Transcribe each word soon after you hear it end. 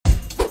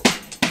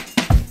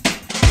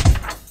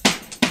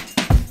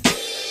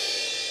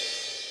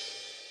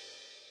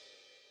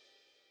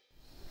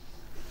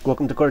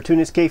Welcome to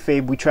Cartoonist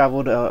Kayfabe. We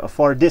traveled a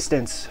far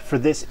distance for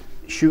this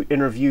shoot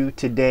interview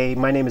today.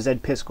 My name is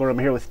Ed Piskor. I'm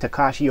here with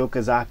Takashi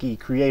Okazaki,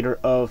 creator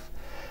of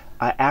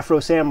Afro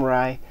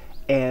Samurai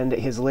and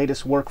his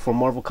latest work for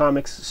Marvel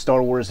Comics,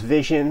 Star Wars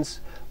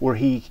Visions, where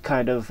he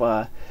kind of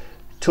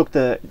took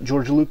the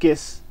George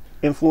Lucas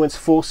influence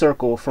full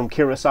circle from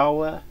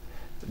Kurosawa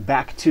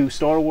back to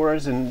Star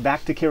Wars and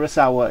back to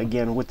Kurosawa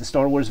again with the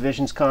Star Wars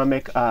Visions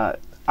comic.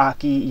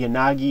 Aki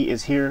Yanagi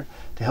is here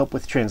to help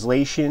with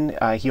translation.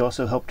 He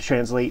also helped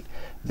translate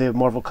the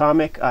Marvel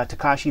comic.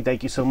 Takashi,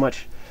 thank you so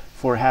much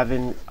for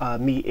having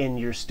me in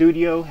your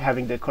studio,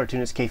 having the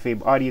Cartoonist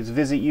Kayfabe audience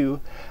visit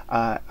you.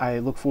 I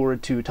look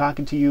forward to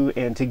talking to you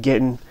and to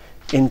getting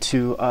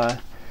into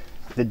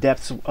the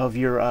depths of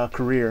your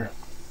career.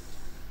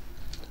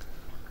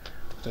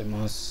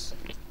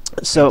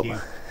 So,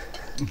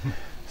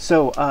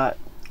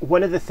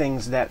 one of the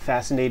things that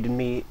fascinated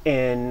me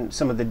in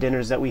some of the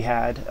dinners that we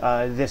had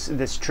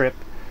this trip,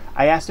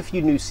 I asked if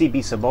you knew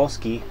C.B.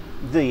 Cebulski,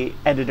 the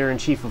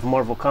editor-in-chief of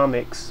Marvel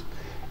Comics,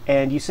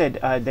 and you said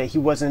that he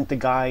wasn't the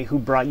guy who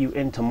brought you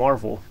into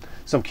Marvel.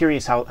 So I'm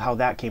curious how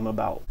that came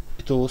about.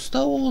 スタ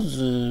ー・ウォー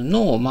ズ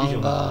の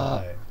漫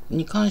画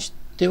に関し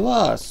て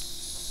は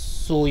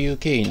そういう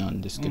経緯な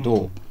んですけ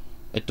ど、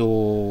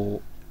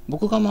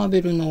僕がマー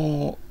ベル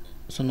の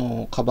そ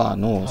のカバー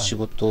の仕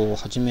事を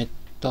始め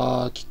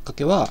たきっか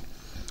けは、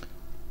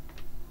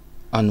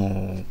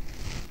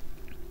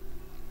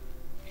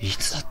い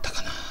つだった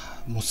かな、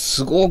もう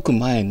すごく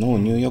前の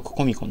ニューヨーク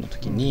コミコンの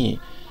時に、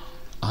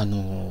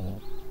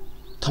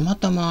たま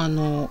たまア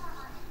ー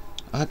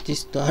ティ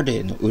ストアレ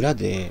イの裏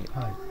で、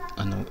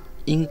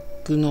イン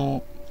ク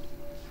の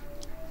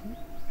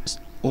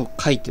を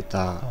書いて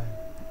た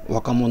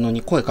若者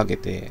に声かけ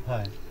て、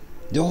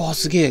で、おー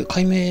すげえ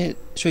解明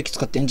書液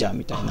使ってんじゃん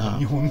みたいな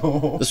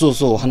そう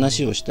そう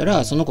話をした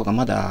ら、その子が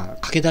まだ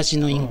駆け出し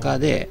のインカー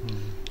で、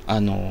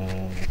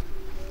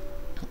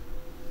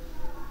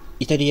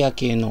イタリア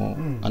系の、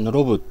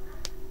ロブっ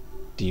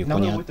ていう子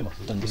に会っ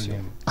たんですよ。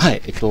は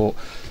い、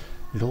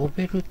ロ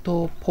ベル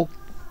ト・ポ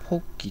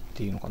ッキっ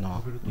ていうのかな、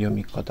読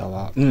み方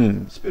は。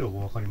スペル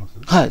わかります？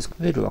はい、ス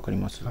ペルわかり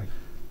ます。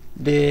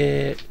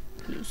で、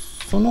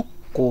その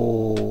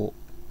子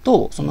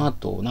とその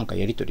後なんか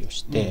やり取りを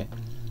して、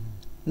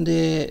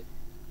で、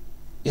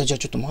いやじゃあ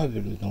ちょっとマー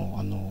ベル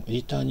のエデ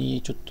ィター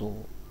にちょっ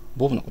と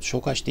ボブのこと紹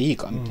介していい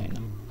かみたい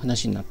な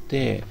話になっ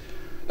て、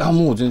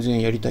もう全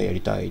然やりたいっ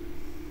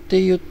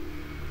て言っ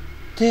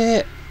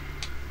て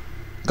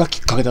がき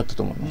っかけだった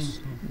と思いま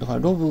す。だから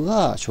ロブ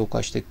が紹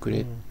介してく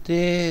れ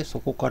て、そ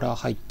こから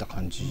入った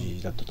感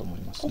じだったと思い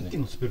ますね。ポッキ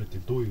ーのスペルって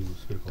どういう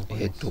スペルかわか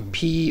ります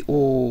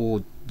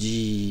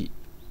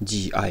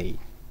？POGGI。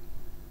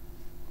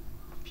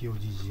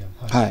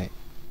はい。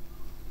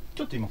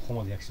ちょっと今ここ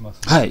まで訳しま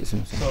す。はい、す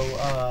みません。So,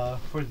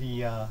 for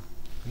the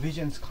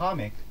Visions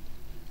comic,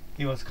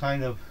 he was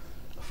kind of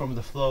from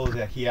the flow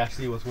that he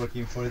actually was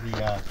working for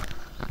the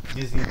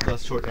Disney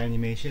Plus short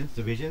animations,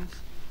 the Visions,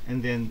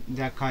 and then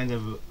that kind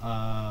of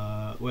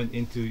went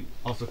into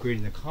also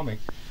creating the comic.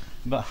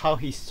 But how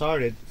he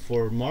started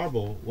for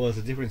Marvel was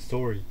a different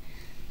story.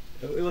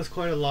 It was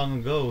quite a long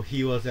ago.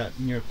 He was at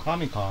New York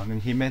Comic Con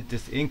and he met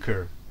this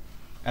inker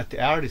at the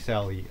artist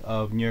alley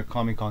of New York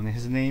Comic Con. And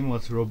his name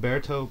was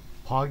Roberto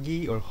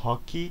Poggi or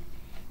Hockey,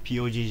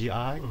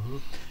 P-O-G-G-I,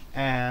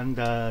 and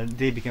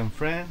they became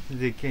friends.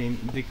 They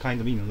kind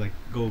of like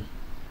go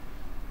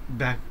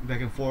back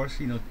and forth,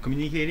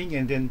 communicating.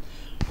 And then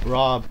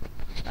Rob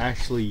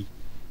actually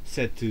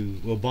said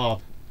to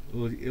Bob,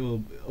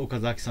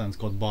 Okazaki-san is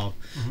called Bob,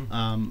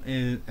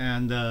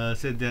 and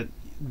said that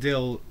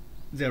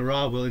that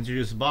Rob will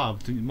introduce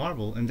Bob to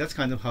Marvel, and that's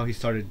kind of how he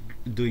started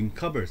doing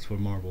covers for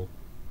Marvel.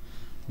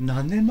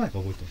 何年前か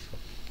覚えてますか？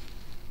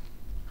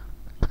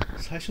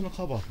最初の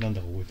カバーって何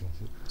だか覚えてま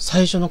す？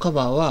最初のカ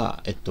バー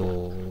は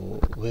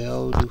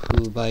Werewolf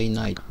by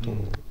Night、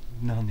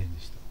何年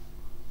でした？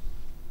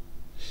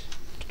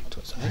ちょっと待って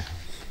ください。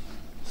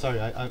Sorry,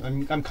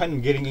 I'm kind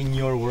of getting in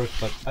your work,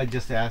 but I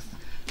just asked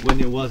when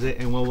it was it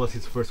and what was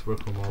his first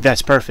work for Marvel.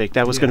 That's perfect.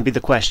 That was going to be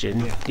the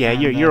question. Yeah,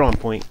 you're on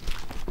point.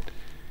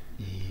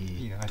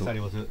 I thought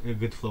it was a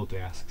good flow to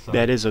ask. Sorry.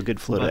 That is a good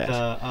flow to ask.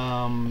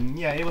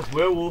 Yeah, it was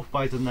Werewolf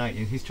by the Night,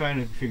 and he's trying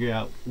to figure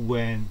out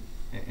when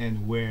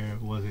and where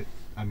was it.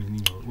 I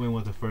mean, when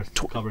was the first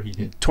cover he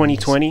did?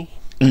 2020?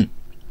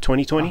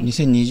 2020?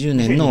 2020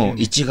年の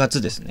1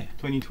月ですね。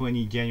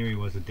2020 January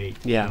was the date.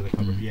 Yeah. For the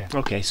cover. Yeah.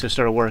 Okay, so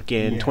started work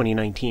in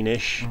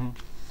 2019-ish.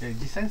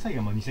 実際の作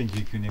業は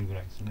2019年ぐ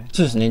らいですね。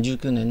そうですね、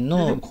19年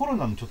の。でもコロ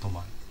ナのちょっと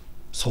前。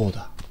そう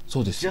だ、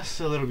そうです。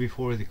Just a little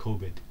before the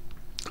COVID.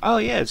 Oh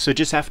yeah, so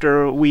just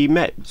after we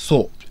met.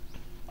 そう。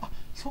あ、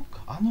そっ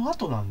か、あの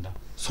後なんだ。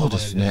そうで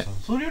すね。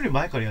それより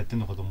前からやってん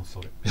のかと思ってた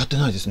俺。やって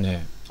ないです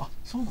ね。あ、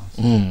そうなんで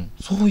すね。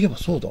そういえば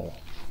そうだわ。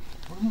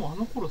俺もあ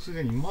の頃す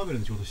でにマーベル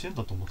の仕事してん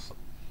だと思ってた。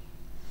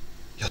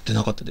やって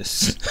なかったで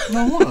す。そう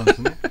なんで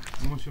すね。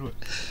面白い。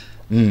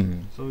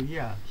So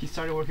yeah, he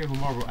started working for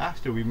Marvel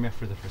after we met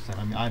for the first time.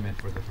 I mean, I met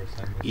for the first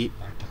time with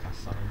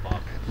Takashi-san and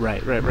Bob.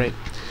 Right.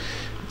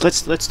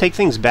 let's take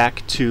things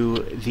back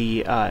to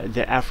the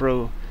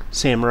Afro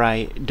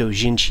Samurai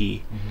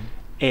Dojinshi,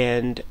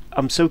 and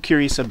I'm so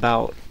curious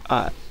about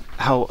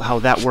how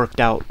that worked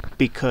out,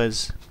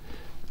 because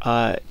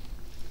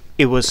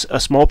it was a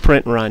small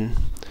print run,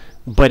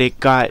 but it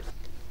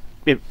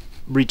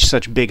reached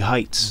such big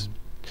heights.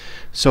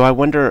 So I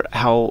wonder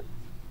how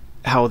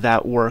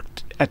that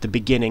worked at the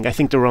beginning. I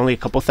think there were only a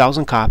couple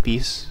thousand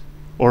copies,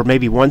 or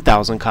maybe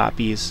 1,000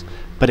 copies,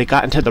 but it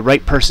got into the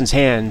right person's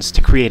hands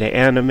to create an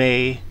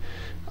anime,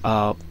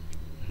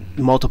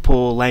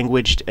 multiple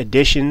languaged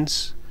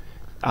editions.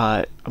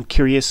 I'm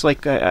curious,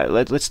 like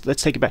let's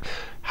take it back.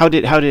 How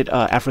did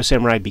Afro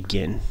Samurai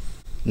begin?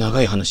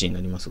 長い話に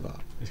なりますが、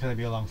It's gonna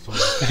be a long story.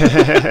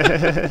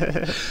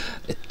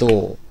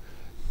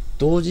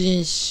 同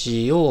人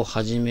誌を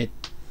始め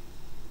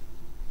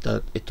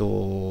た、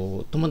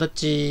友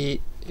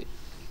達、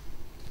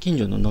近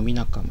所の飲み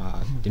仲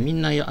間ってみ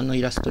んなイ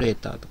ラストレー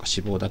ターとか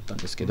志望だったん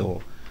ですけ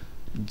ど、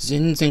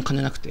全然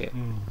金なくて、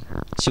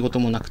仕事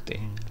もなくて、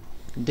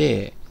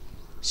で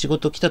仕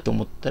事来たと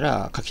思った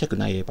ら描きたく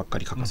ない絵ばっか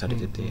り描かされ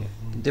てて、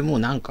でもう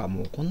なんか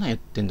もうこんなんやっ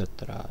てんだっ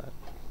たら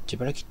自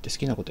腹切って好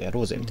きなことや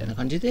ろうぜみたいな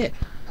感じで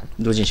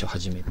同人誌を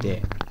始め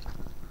て、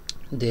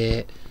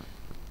で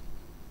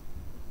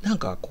なん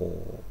か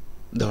こ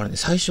うだからね、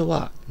最初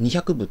は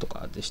200部と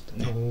かでした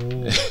ね。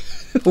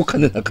お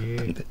金なかった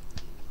んで、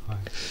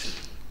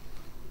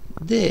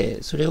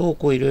でそれを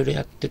こういろいろ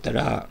やってた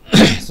ら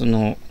そ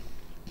の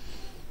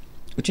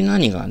うちの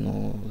兄が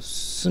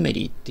スメ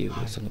リーっていう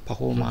そのパ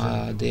フォーマ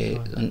ーで、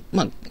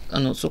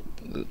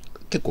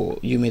結構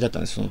有名だった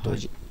んです、その当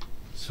時。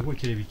すごい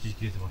テレビ一時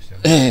期出てました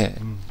よね。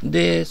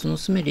でその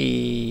スメ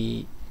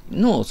リー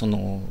のそ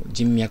の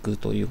人脈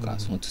というか、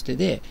そのつて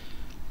で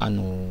そ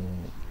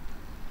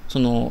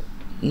の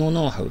ノー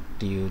ノウハウっ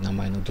ていう名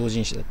前の同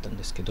人誌だったん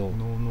ですけど、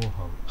ノーノウ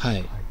ハウ、は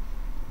い、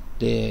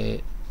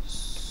で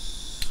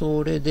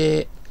それ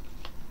で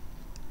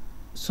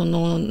そ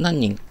の何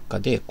人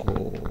かで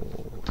こう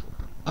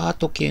アー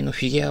ト系の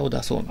フィギュアを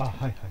出そうみたいな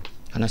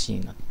話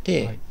になっ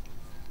て、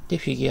で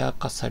フィギュア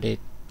化され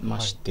ま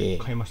して、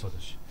買いました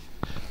私。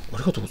あ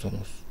りがとうござい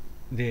ます。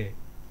で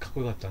かっ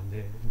こよかったん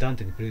でダン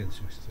テにプレゼント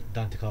しました。それ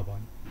ダンテカバーに。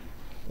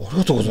あり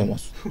がとうございま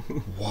す。だ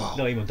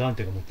から今ダン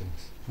テが持ってま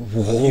す。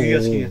指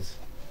輪付きのやつ。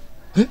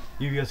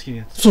指輪付きの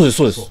やつ。そうです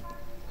そうです。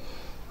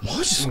マ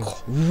ジっすか。うわ。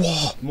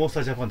モンス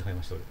タージャパンで買い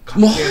ました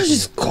俺。マジっ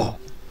すか。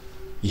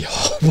や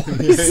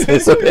ばいっすね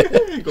それ。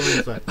ごめん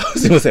なさい。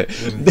すいません。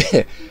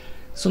で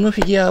その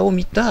フィギュアを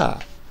見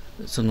た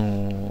そ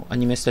のア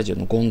ニメスタジオ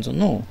のゴンゾ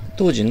の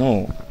当時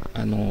の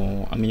ア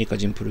メリカ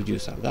人プロデュー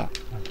サーが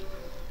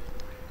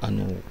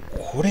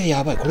これ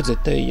やばい、これ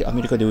絶対ア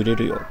メリカで売れ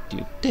るよって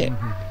言って、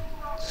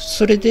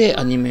それで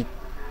アニメ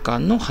化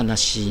の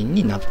話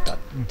になったっ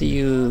て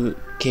いう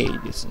経緯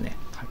ですね。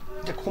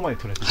じゃあここまで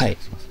とりあえ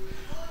ずします。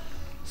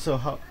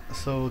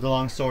So the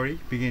long story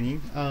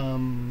beginning.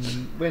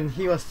 When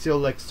he was still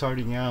like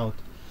starting out,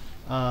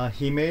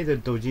 he made a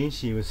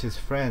dojinshi with his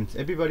friends.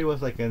 Everybody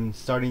was like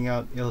starting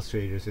out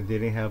illustrators, and they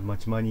didn't have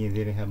much money and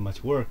they didn't have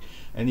much work.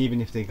 And even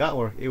if they got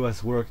work, it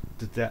was work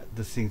that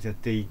the things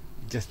that they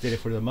just did it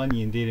for the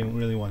money and they didn't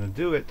really want to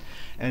do it,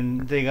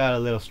 and they got a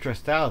little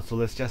stressed out. So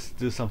let's just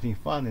do something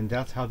fun, and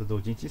that's how the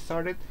dojinshi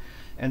started.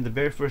 And the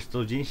very first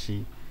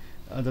dojinshi,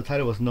 the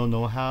title was No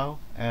Know How,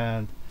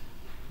 and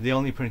they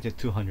only printed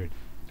 200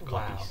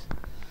 copies.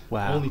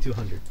 Wow. Only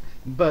 200.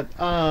 But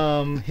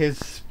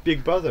his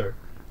big brother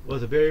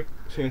was a very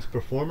famous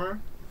performer,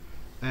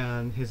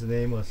 and his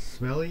name was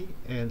Smelly,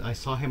 and I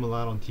saw him a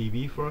lot on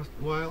TV for a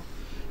while.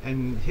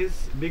 And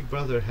his big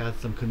brother had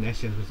some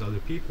connections with other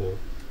people,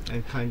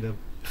 and kind of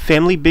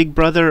family big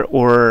brother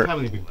or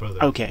family big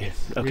brother. Okay.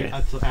 Yes. Okay.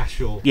 That's the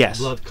actual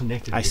blood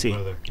connected I big see.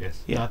 brother.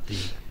 Yes. Yeah. Not the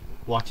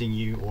watching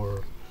you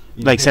or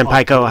like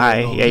Senpai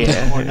Kohai.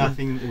 Yeah. Or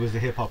nothing. It was the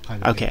hip hop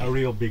kind of thing. A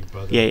real big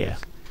brother. Yeah. Yeah.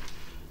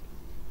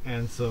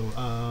 And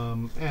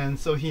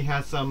so he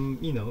had some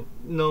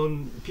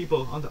known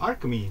people on the art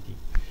community.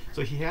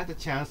 So he had the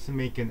chance to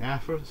make an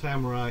Afro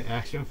Samurai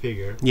action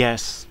figure.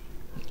 Yes.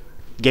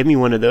 Give me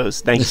one of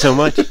those. Thank you so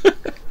much.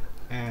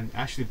 And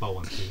actually bought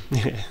one too.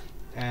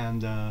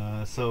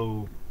 And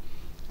so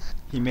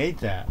he made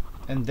that,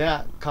 and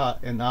that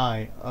caught an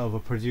eye of a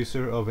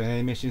producer of an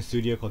animation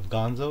studio called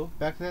Gonzo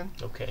back then.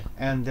 Okay.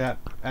 And that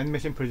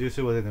animation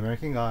producer was an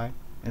American guy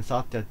and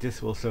thought that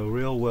this will sell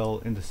real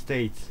well in the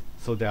States.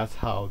 So that's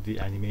how the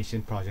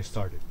animation project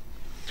started.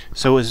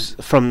 So it was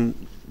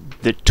from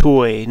the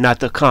toy,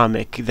 not the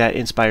comic, that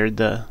inspired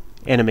the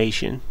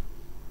animation.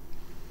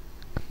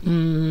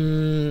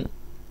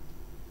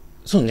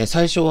 そうね、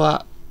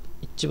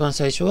一番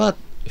最初は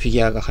フィギ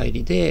ュアが入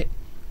りでっ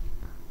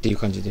ていう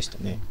感じでした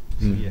ね。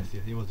Yes,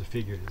 it was a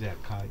figure that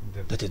kind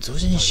of. だって同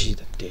人誌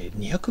だって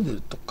200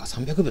部とか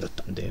300部だっ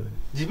たんで。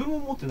自分も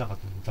持ってなかっ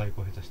たの、在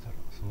庫下手したら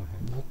その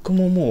辺。僕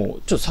もも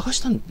うちょっと探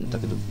したんだ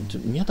けど、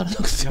見当たらな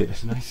くて。やっぱ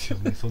しないですよ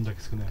ね、そんだけ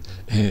少ないと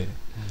ね。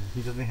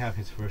He doesn't have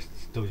his first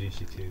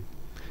doujinshi too.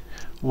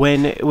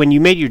 When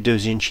you made your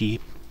doujinshi,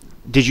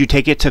 did you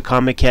take it to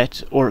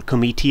Comiket or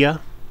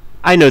Comitia?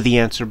 I know the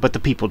answer, but the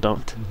people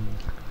don't.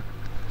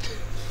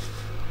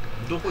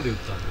 どこで売っ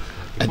たんです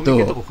か？コミ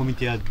ケとかコミ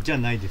ティアじゃ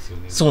ないですよ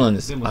ね。そうなん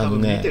です。でも多分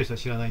見てる人は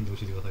知らないんで教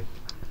えてください。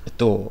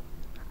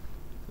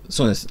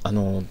そうです。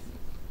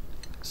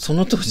そ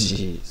の当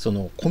時そ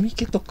のコミ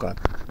ケとか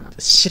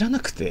知らな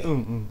くて、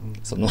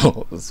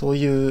そう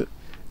いう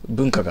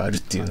文化があるっ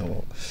ていうの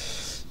を、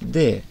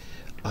で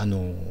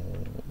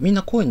みん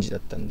な高円寺だ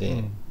ったん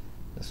で、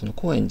その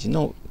高円寺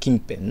の近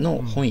辺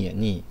の本屋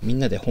にみん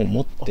なで本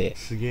持って、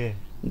すげえ。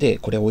で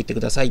これ置いてく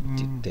ださいって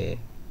言って、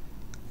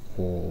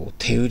こう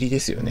手売りで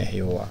すよね、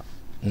要は。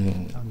ぶ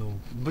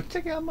っち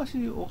ゃけあんま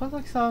し岡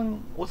崎さん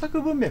オタ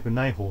ク文脈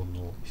ない方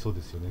の人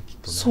ですよね、きっ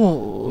とね。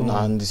そう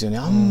なんですよね、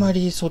あんま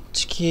りそっ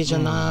ち系じゃ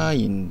な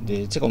いん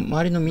で、てか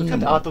周りのみんな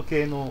でアート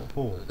系の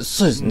方。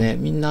そうですね、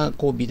みんな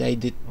こう美大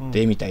出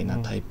てみたいな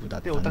タイプだ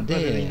ったんで、オタクが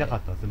全然いなか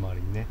ったんです、周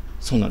りにね。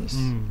そうなんです、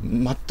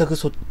全く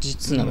そっち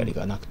つながり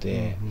がなく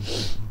て、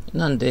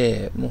なん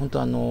でもう本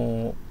当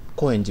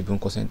高円寺文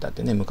庫センターっ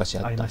てね昔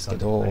あったんですけ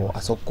ど、あ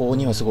そこ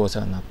にはすごいお世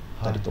話になっ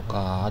たりと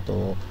か、あ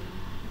と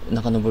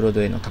中野ブロー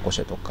ドウェイのタコ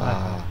シェと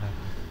か、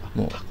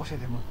もうタコシ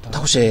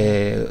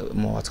ェ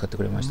も扱って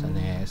くれました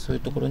ね。そうい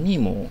うところに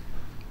も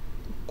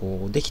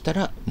こうできた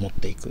ら持っ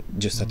ていく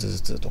10冊ず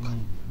つとかっ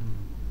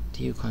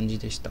ていう感じ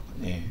でしたか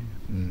ね。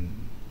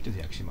ちょっ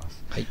と訳しま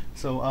す。はい。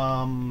So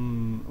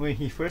when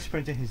he first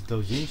printed his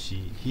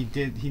doujinshi, he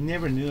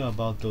never knew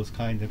about those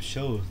kind of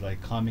shows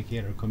like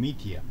Comic-Con or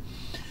Comitia,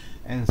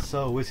 and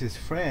so with his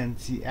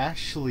friends he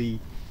actually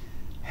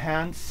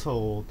hand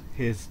sold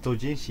his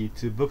doujinshi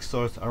to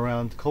bookstores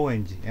around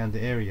Koenji and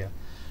the area.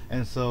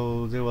 And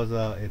so there was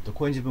a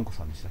Koenji Bunko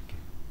さんでしたっけ？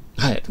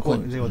はい。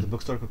There was a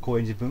bookstore called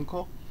Koenji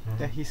Bunko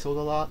that he sold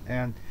a lot,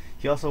 and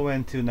he also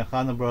went to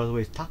Nakano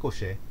Broadway's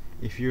Takoshe.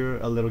 If you're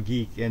a little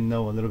geek and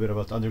know a little bit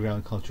about the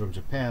underground culture of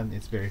Japan,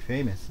 it's very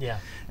famous. Yeah.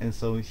 And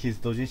so his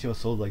doujinshi was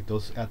sold like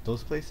at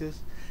those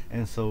places,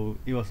 and so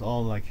it was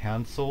all like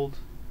hand sold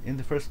in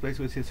the first place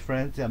with his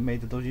friends that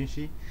made the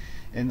doujinshi.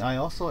 And I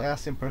also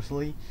asked him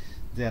personally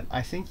that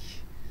I think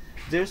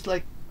there's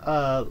like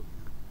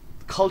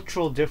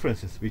cultural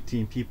differences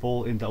between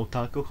people in the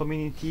otaku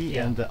community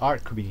and the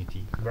art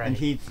community. Right.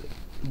 And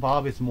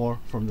Bob is more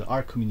from the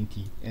art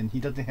community, and he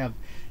doesn't have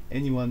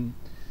anyone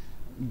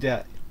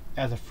that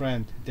as a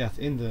friend that's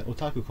in the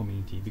otaku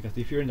community, because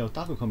if you're in the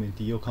otaku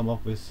community you'll come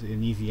up with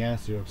an easy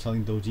answer of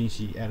selling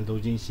doujinshi at a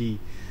doujinshi,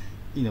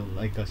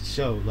 like a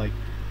show, like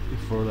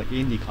for like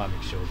indie comic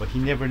show, but he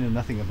never knew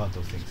nothing about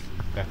those things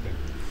back then.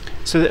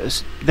 So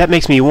that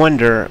makes me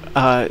wonder,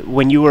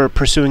 when you were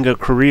pursuing a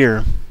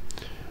career,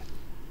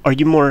 are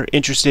you more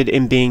interested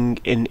in being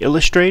an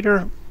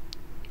illustrator,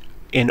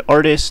 an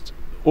artist,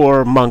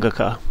 or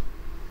mangaka?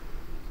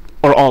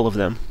 Or all of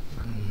them?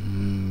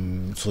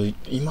 そう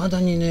未だ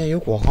にねよ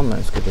くわかんない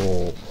ですけど、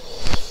そ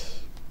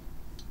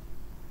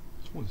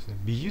うですね、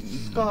美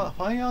術家、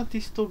ファインアーテ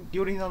ィスト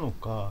寄りなの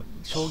か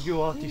商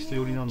業アーティスト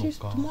寄りなの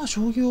か、まあ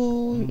商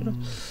業、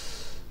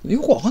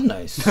よくわかんな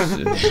いです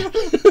ね。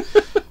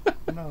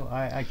No,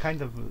 I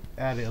kind of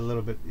added a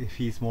little bit if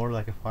he's more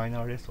like a fine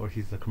artist or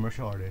he's a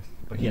commercial artist,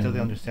 but he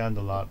doesn't understand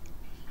a lot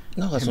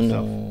なんかそ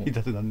himself. の He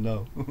doesn't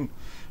know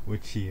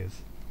which he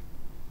is.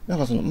 なん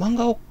かその漫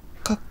画を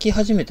描き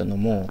始めたの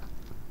も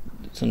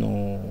そ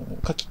の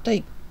描きた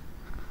い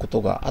こ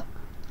とがあっ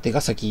てが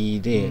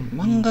先で、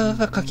漫画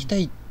が描きた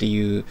いって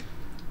いう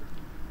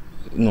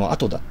のは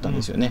後だったん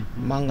ですよね。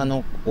漫画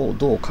のを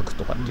どう描く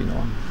とかっていうの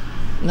は。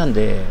なん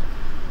で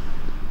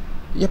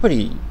やっぱ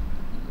り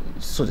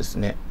そうです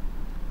ね。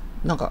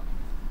なんか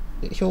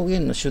表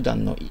現の手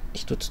段の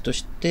一つと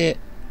して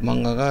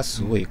漫画が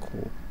すごいこ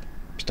う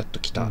ピタッと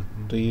きた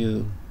とい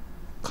う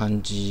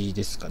感じ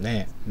ですか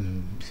ね。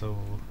So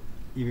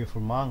even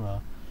for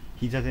manga,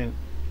 he doesn't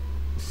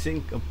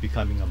think of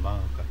becoming a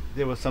mangaka.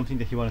 There was something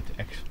that he wanted to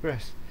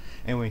express,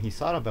 and when he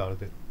thought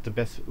about it, the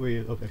best way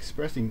of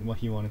expressing what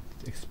he wanted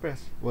to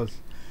express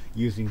was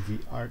using the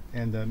art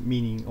and the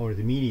meaning or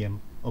the medium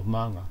of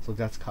manga. So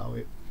that's how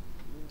he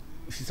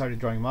started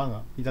drawing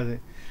manga. He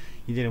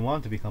didn't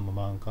want to become a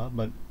mangaka,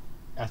 but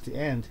at the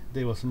end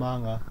there was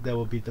manga that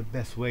would be the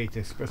best way to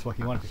express what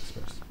he wanted to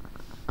express.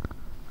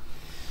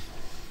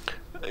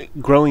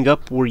 Growing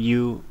up, were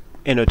you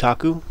an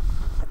otaku?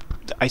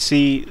 I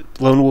see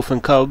Lone Wolf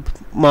and Cub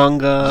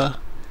manga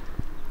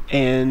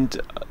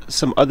and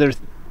some other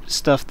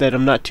stuff that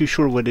I'm not too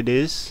sure what it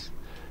is.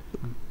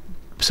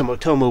 Some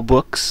Otomo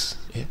books.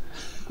 Yeah.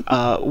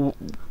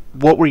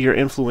 What were your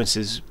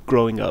influences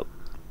growing up?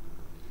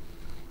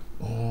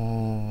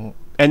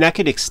 And that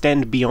could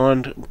extend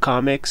beyond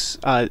comics.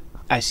 I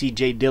see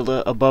Jay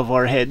Dilla above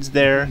our heads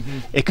there.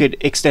 It could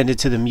extend it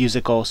to the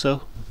music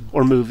also,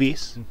 or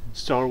movies.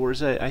 Star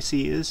Wars, I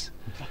see is.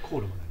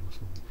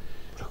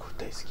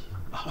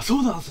 あ、そ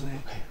うなんです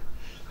ね。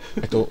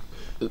ご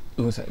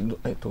めんなさい。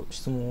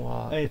質問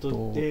は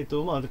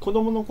まあ子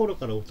供の頃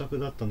からオタク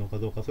だったのか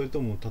どうか、それ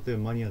とも例え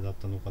ばマニアだっ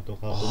たのかと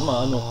か、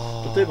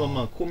例えば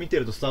ここ見て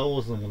るとスターウォ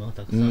ーズのものが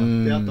たくさんあ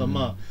って、あと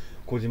は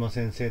小島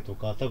先生と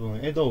か、多分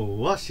エ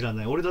ドは知ら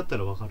ない。俺だった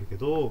らわかるけ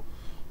ど、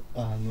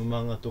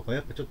漫画とか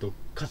やっぱちょっと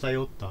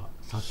偏った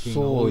作品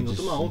が多いの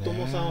と、まあ大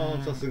友さん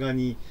はさすが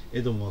に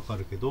江戸もわか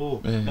るけ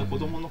ど、子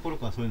供の頃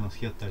からそういうの好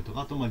きだったりと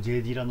か、あとまあ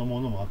J ディラの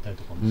ものもあったり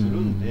とかもする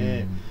ん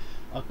で、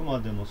あくま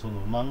でもそ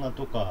の漫画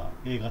とか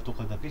映画と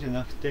かだけじゃ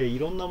なくて、い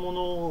ろんなも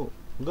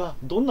のが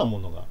どんなも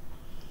のが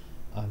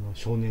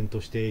少年と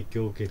して影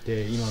響を受け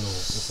て今の岡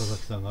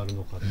崎さんがある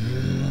のかってい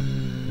う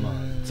のが、ま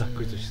あ、ざっ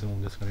くりと質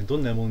問ですかね。ど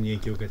んなものに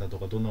影響を受けたと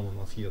か、どんなもの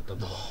が好きだった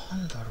とか、な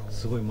んだろう、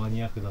すごいマ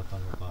ニアックだった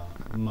のか、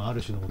まあ、あ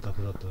る種のオタ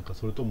クだったのか、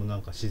それともな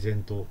んか自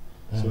然と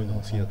そういうの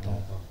が好きだったの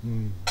か。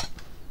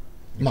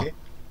まあ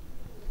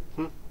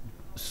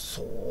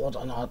そう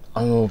だな、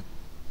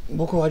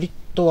僕割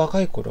と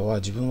若い頃は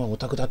自分はオ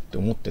タクだって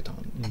思ってた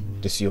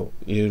んですよ。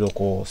いろいろ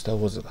こうスター・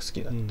ウォーズが好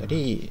きだった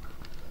り、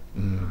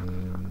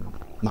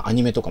まあア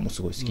ニメとかも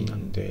すごい好きな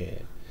ん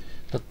で、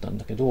だったん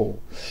だけど、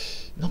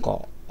なん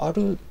かあ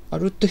る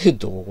程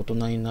度大人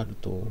になる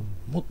と、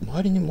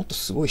周りにもっと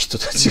すごい人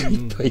たちがいっ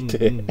ぱいい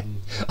て、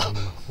あ、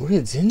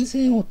俺全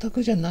然オタ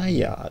クじゃない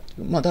や。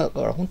まあだ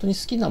から本当に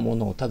好きなも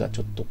のをただち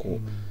ょっとこ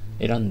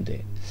う選ん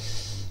で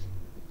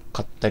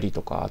買ったり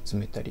とか集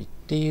めたりっ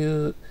て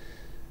いう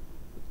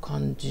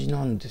感じ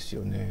なんです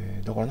よ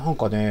ね。だからなん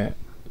かね、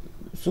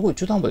すごい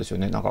中途半端ですよ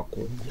ね。なんか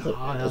こ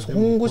う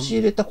本腰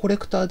入れたコレ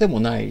クターでも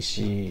ない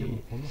し、でも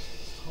この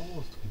スター・ウォ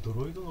ーズと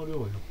ドロイドの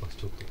量はやっぱ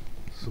ちょっと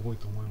すごい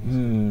と思います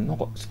ね。なん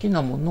か好き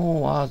なも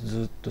のは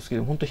ずっと好きで、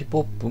本当ヒップ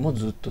ホップも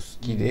ずっと好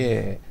き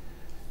で、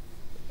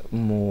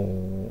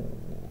も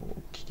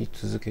う聴き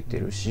続けて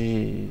る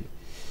し、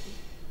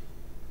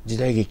時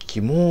代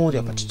劇も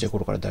やっぱちっちゃい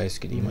頃から大好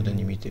きで未だ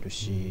に見てる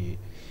し、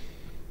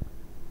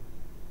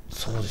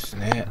そうです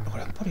ね。だか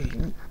らや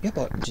っ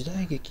ぱ時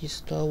代劇、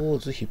スター・ウォー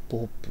ズ、ヒップ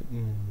ホップ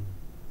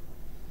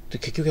で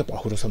結局やっぱア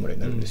フロ侍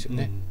になるんですよ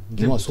ね。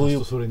まあそうい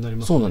うそれになり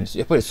ますね。そうなんです。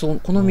やっぱりこ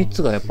の3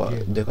つがやっぱ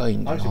でかい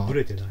んだな。ある種ブ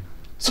レてない。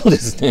そうで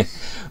すね。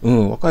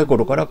若い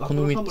頃からこ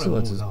の3つ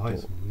はずっと長いで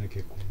すもんね、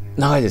結構ね。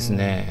長いです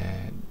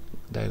ね。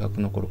大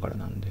学の頃から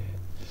なんで。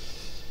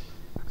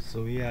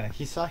So yeah,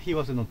 he thought he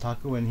was an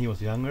otaku when he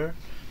was younger,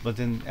 but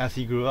then as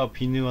he grew up,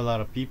 he knew a lot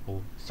of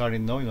people,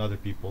 started knowing other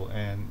people,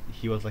 and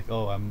he was like,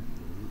 oh, I'm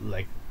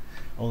like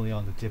only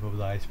on the tip of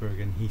the iceberg,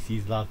 and he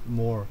sees a lot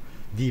more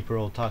deeper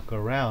otaku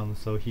around.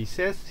 So he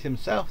says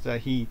himself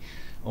that he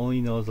only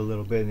knows a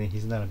little bit and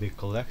he's not a big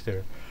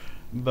collector,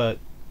 but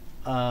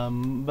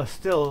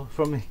still,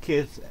 from his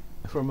kids,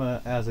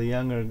 as a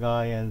younger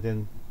guy and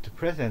then to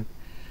present,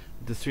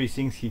 the three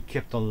things he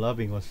kept on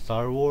loving was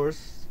Star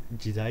Wars,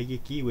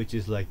 jidaigeki, which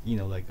is like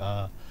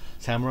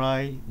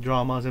samurai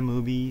dramas and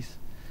movies,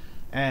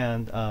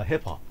 and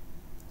hip hop,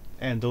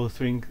 and those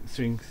three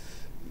things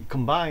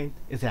combined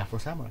is Afro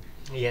Samurai.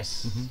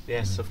 Yes,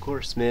 yes, of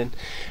course, man.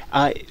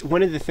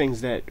 One of the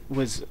things that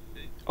was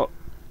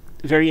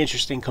very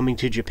interesting coming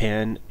to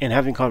Japan and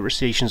having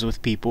conversations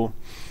with people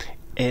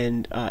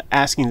and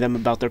asking them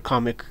about their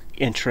comic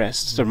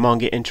interests, their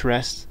manga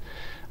interests.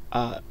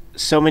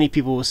 So many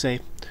people will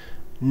say,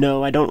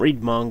 no, I don't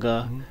read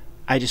manga.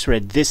 I just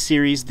read this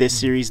series, this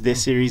series,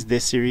 this series,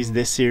 this series,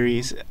 this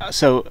series.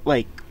 So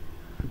like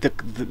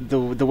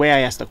the way I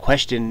ask the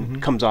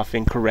question comes off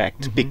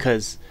incorrect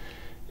because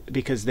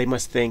they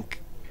must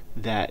think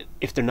that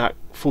if they're not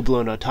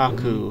full-blown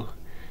otaku,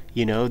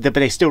 you know, but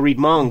they still read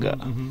manga.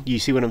 You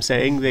see what I'm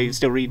saying? They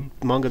still read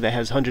manga that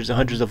has hundreds and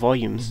hundreds of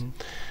volumes.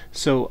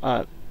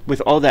 So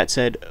with all that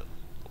said,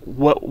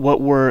 what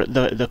were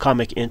the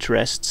comic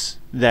interests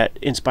that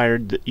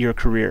inspired your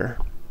career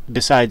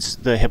besides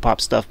the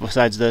hip-hop stuff,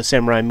 besides the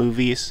samurai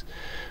movies?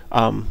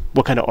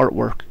 What kind of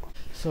artwork?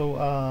 So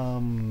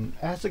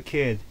as a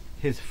kid,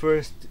 his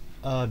first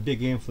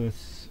big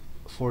influence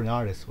for an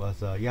artist was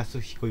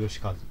Yasuhiko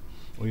Yoshikazu,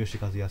 or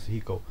Yoshikazu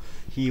Yasuhiko.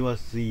 He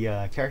was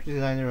the character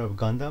designer of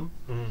Gundam,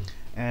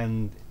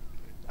 and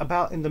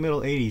about in the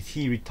middle 80s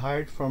he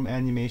retired from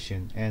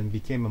animation and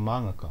became a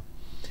mangaka,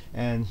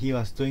 and he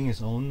was doing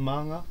his own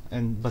manga,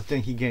 but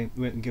then he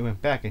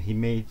went back and he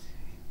made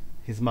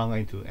his manga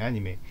into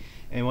anime.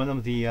 And one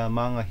of the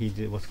manga he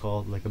did was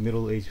called like a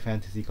middle-aged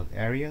fantasy called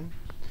Arian,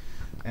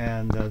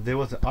 and there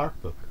was an art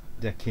book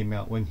that came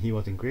out when he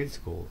was in grade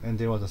school, and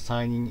there was a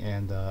signing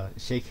and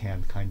shake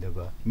hand kind of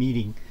a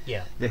meeting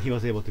that he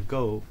was able to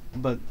go.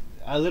 But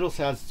a little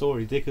sad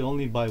story, they could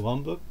only buy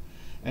one book,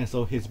 and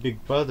so his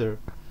big brother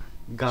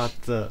got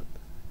the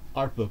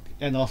art book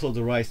and also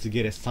the rights to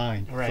get it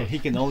signed. So he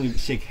can only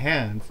shake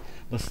hands,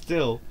 but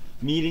still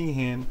meeting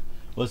him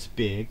was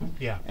big.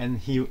 And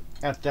he,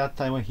 at that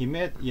time when he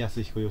met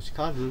Yasuhiko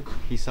Yoshikazu,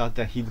 he thought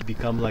that he'd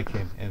become like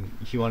him, and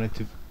he wanted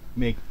to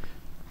make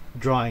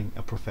drawing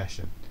a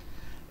profession.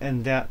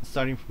 And that,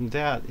 starting from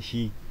that,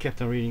 he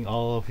kept on reading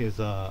all of his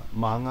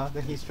manga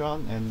that he's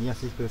drawn, and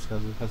Yasuhiko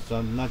Yoshikazu has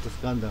drawn not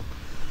just Gundam,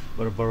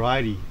 but a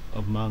variety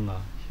of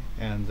manga.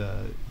 And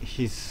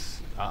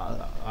he's,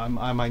 I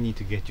might need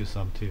to get you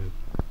some too.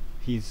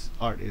 His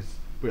art is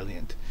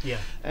brilliant.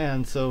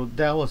 And so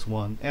that was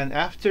one. And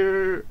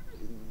after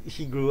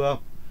he grew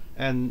up,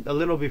 and a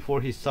little before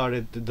he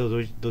started the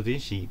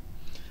doujinshi,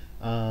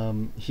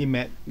 he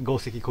met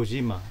Goseki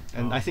Kojima,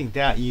 and I think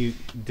that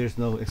there's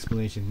no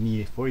explanation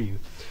needed for you.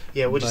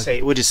 Yeah, we'll just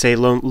But- say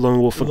Lone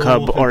Wolf and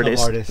Cub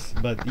artist.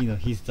 But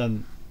he's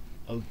done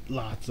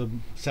lots of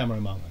samurai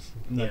mangas,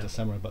 not Yeah. just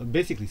samurai, but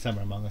basically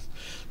samurai mangas.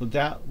 So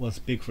that was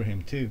big for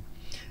him too.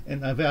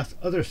 And I've asked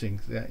other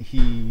things that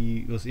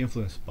he was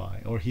influenced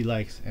by or he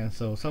likes, and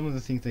so some of the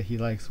things that he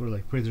likes were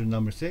like Prisoner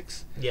Number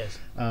 6. Yes.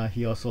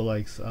 He also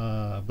likes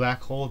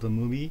Black Hole, the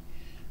movie,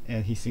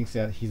 and he thinks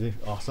that he's an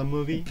awesome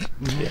movie.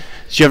 Did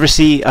you ever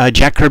see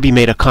Jack Kirby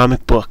made a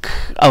comic book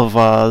of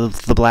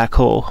the Black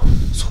Hole?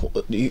 So,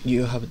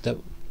 you have that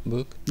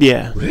book?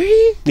 Yeah.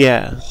 Really?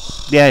 Yeah.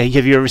 Yeah.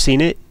 Have you ever seen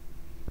it?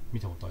 見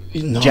たことありま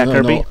す。 No, Jack no,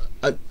 Kirby? no.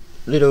 A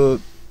little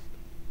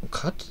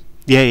cut?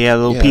 Yeah, yeah, a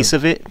little Yeah. piece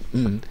of it.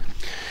 Mm.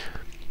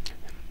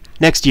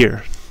 Next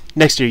year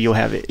you'll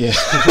have it. Yeah.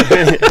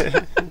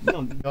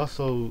 No, he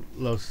also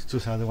loves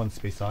 2001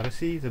 Space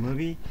Odyssey, the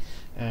movie,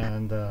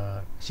 and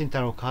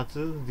Shintaro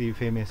Katsu, the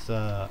famous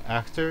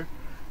actor,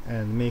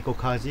 and Meiko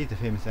Kaji, the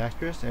famous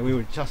actress. And we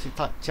were just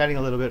chatting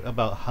a little bit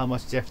about how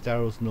much Jeff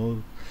Darrows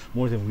knows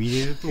more than we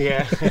do.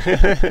 Yeah.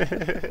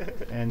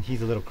 And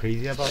he's a little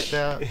crazy about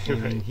that.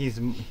 And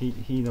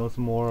he knows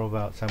more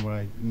about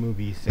samurai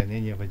movies than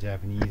any of a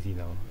Japanese,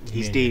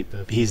 He's man deep.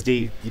 does. He's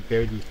deep.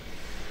 Very deep.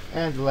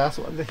 And the last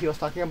one that he was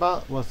talking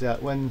about was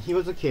that when he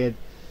was a kid,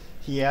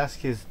 he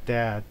asked his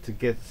dad to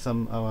get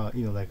some,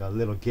 like a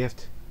little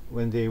gift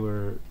when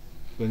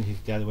his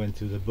dad went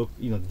to the book,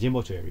 the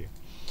Jimbocho area.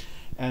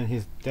 And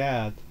his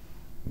dad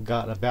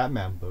got a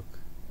Batman book,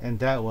 and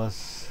that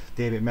was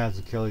David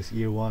Mazzucchelli's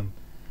Year One,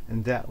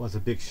 and that was a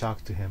big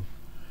shock to him.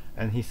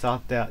 And he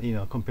thought that,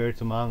 compared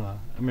to manga,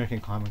 American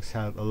comics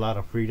had a lot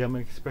of freedom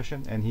of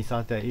expression, and he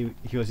thought that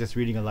he was just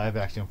reading a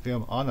live-action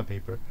film on a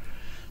paper.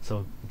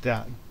 So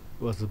that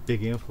was a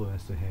big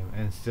influence to him,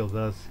 and still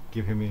does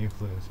give him an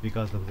influence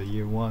because of the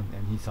Year One,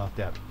 and he thought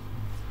that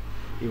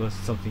it was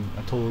a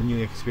total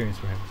new experience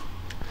for him.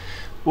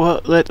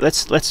 Well,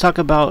 let's talk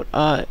about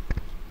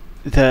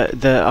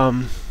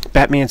the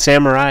Batman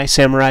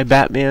Samurai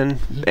Batman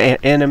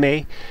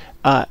anime.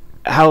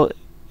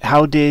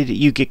 How did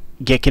you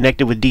get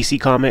connected with DC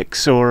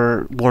Comics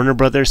or Warner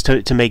Brothers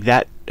to make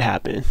that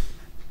happen?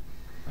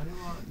 あれ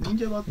は忍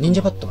者バットマンは忍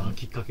者バットマン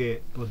きっか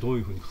けはどう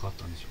いうふうにかかっ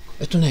たんでしょ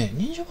うか。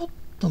忍者バッ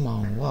トマ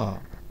ンは、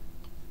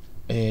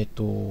ワ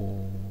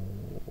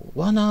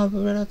ーナー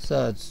ブラ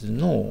ザーズ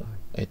の、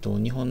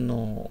日本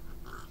の、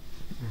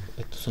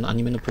そのア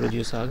ニメのプロデュ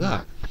ーサー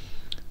が、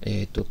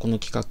この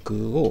企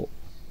画を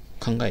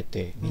考え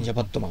て、忍者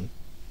バットマンっ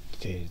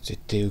て絶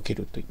対受け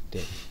ると言っ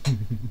て、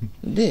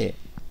で、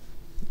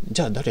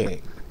じゃあ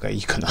誰がい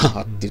いか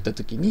なって言った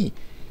時に、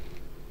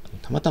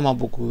たまたま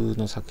僕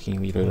の作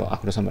品をいろいろア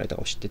フロサムライと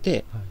かを知って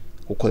て、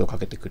こう声をか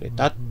けてくれ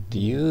たって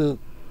いう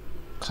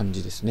感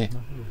じですね。な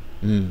るほど。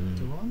うん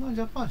じゃあワーナー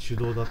ジャパン主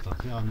導だったん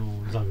ですね、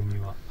座組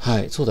は。は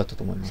い、そうだった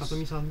と思います。里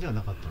見さんじゃな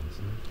かったんで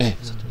すね。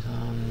里見さ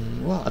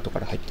んは後か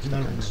ら入ってきた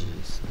感じ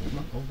ですね。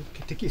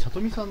てっきり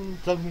里見さん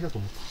座組だと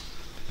思っ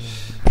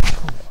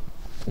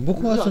た。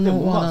僕はそ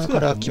のワーナーか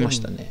ら来まし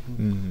たね。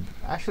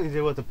Actually,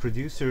 there was a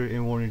producer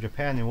in Warner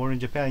Japan, and Warner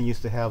Japan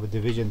used to have a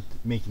division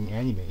making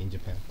anime in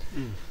Japan.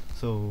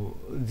 So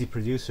the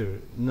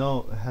producer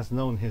has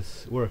known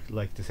his work,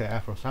 like to say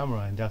Afro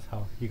Samurai, and that's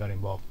how he got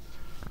involved.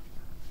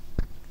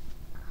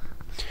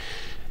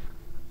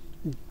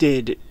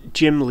 Did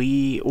Jim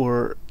Lee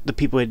or the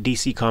people at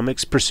DC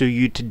Comics pursue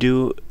you to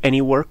do any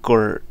work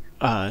or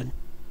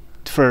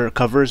for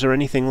covers or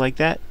anything like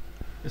that?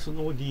 そ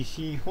の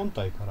DC 本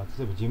体から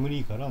例えばジム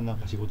リーからなん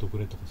か仕事く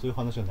れとかそういう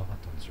話はなかっ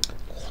たんでしょうか。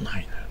来な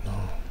いのよ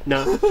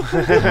な。No.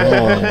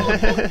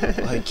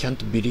 I can't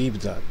believe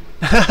that.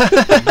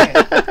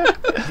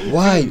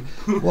 Why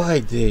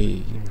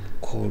they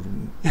call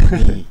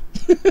me?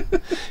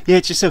 Yeah,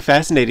 it's just so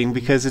fascinating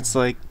because it's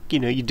like,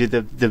 you do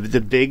the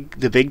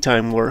big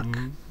time work,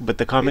 but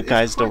the comic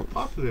guys don't. It's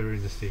quite popular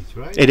in the States,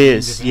 right? It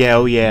is. Yeah.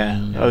 Oh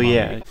yeah. Oh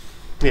yeah.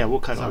 Yeah,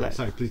 we'll cut all that.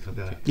 Sorry, please cut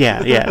that out.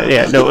 Yeah.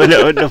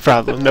 No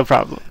problem. No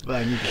problem. But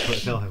I need to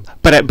tell him.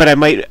 But I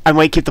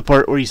might keep the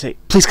part where you say,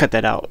 "Please cut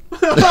that out,"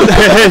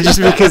 just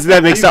because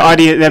that makes the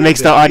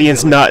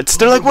audience nuts.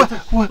 They're like, "What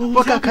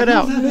got cut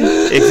out?"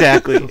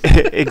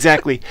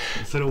 Exactly.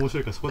 それ面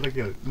白いからそこだ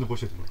けは残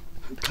しててもらう。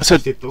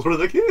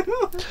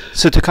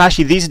 So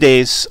Takashi, these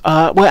days,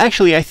 well,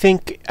 actually, I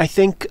think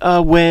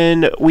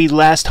when we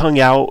last hung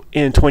out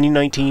in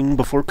 2019,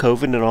 before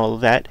COVID and all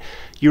of that,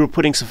 you were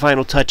putting some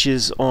final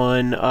touches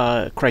on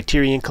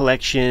Criterion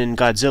Collection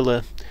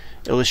Godzilla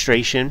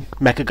illustration,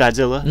 Mecha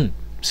Godzilla.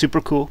 Super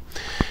cool.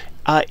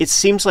 It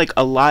seems like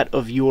a lot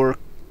of your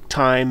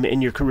time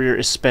in your career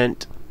is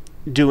spent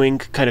doing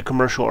kind of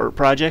commercial art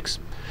projects.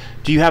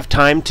 Do you have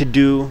time to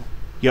do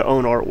your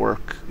own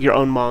artwork, your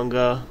own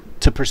manga,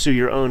 to pursue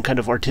your own kind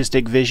of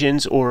artistic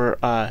visions, or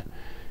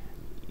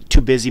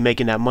too busy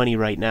making that money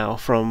right now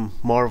from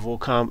Marvel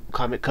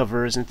comic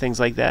covers and things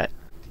like that?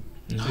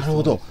 なる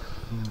ほど。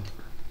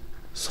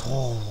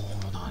そ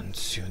うなんで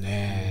すよ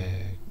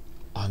ね。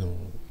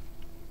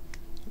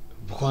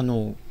僕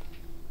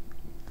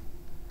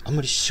あん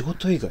まり仕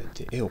事以外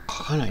で絵を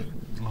描かないんで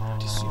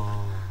すよ。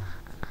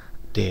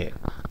で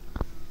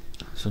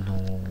そ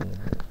の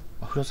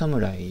アフロサム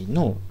ライ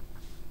の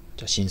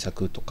じゃあ新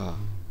作とか、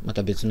ま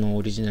た別の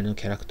オリジナルの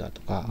キャラクター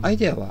とか、アイ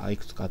デアはい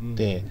くつかあっ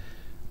て、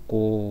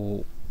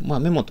こうまあ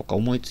メモとか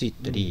思いつい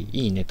たり、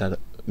いいネタ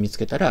見つ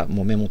けたら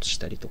もうメモし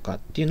たりとかっ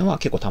ていうのは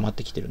結構溜まっ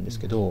てきてるんです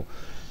けど、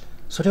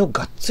それを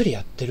がっつり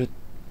やってるっ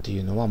てい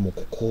うのはもう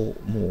ここ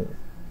もう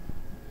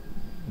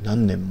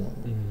何年も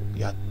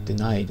やって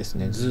ないです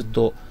ね。ずっ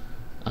と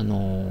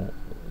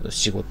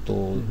仕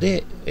事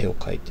で絵を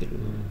描いてる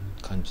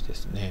感じで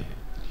すね。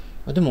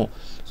でも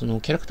その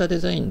キャラクターデ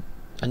ザイン、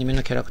アニメ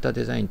のキャラクター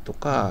デザインと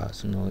か、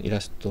そのイラ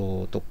ス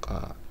トと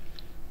か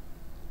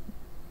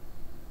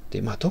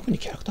で、まあ特に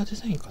キャラクターデ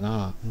ザインか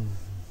な、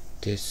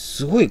で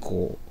すごい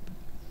こ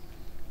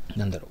う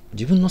なんだろう、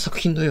自分の作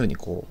品のように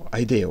こうア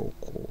イデアを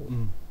こう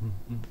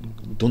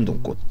どんどん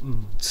こう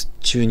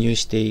注入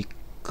してい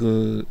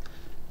く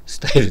ス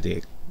タイル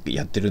で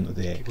やってるの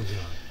で、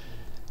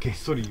げっ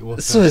そり終わっ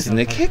た。そうです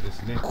ね、結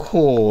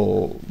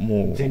構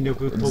もう全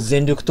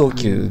力投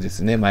球で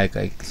すね、毎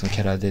回その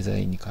キャラデザ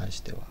インに関し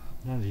ては。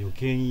なんで余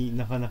計に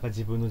なかなか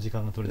自分の時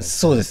間が取れない。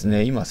そうです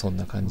ね、今そん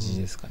な感じ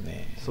ですか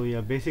ね。So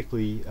yeah,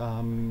 basically,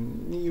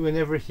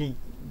 whenever he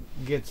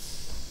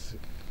gets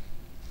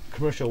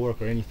commercial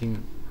work or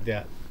anything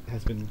that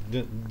has been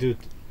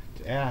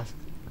asked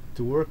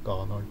to work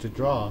on or to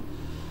draw,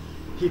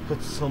 he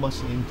puts so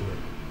much into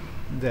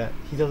it that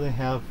he doesn't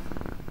have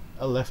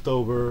a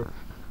leftover,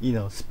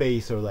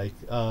 space or like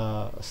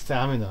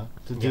stamina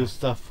to do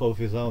stuff of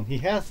his own. He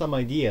has some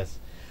ideas.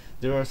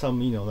 There are some,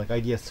 like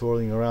ideas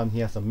swirling around. He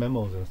has some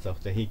memos and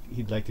stuff that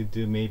he'd like to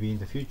do maybe in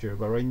the future.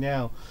 But right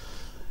now,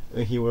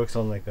 when he works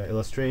on like an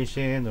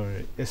illustration,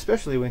 or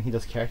especially when he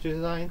does character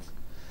designs,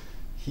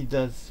 he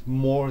does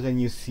more than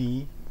you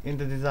see in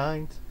the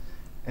designs.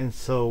 And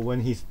so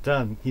when he's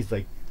done, he's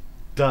like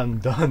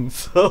done.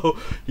 So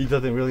he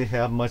doesn't really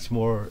have much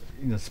more,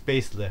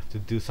 space left to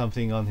do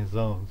something on his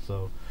own.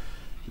 So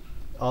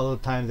all the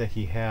time that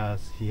he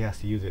has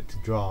to use it to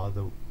draw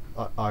the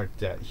art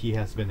that he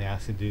has been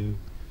asked to do.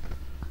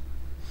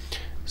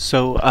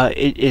 So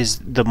it is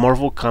the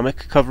Marvel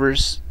comic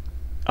covers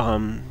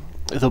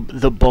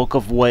the bulk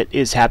of what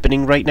is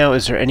happening right now.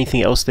 Is there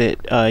anything else that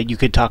you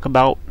could talk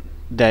about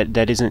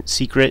that isn't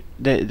secret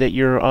that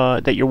you're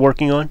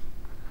working on?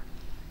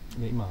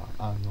 で今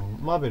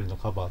マーベルの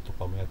カバーと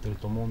かもやってる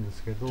と思うんで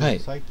すけど、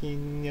最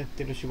近やっ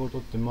てる仕事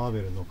ってマー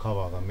ベルのカ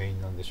バーがメイ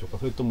ンなんでしょうか、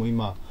それとも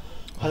今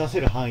話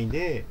せる範囲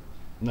で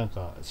なん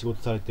か仕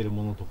事されてる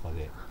ものとか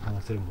で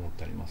話せるものっ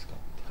てありますか？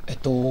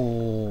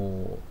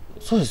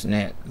そうです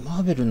ね、マ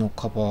ーベルの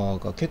カバ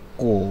ーが結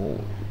構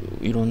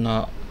いろん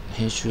な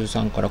編集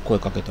さんから声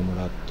かけても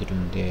らってる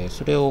んで、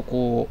それを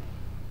こ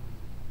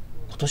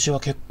う今年は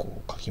結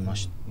構書きま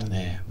した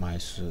ね、枚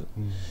数。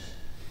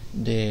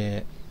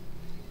で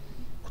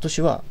今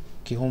年は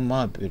基本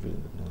マーベル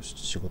の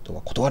仕事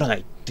は断らない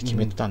って決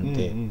めてたん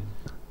で、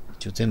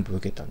一応全部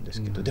受けたんで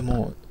すけど、で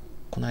も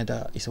この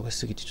間忙し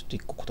すぎてちょっと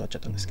1個断っちゃ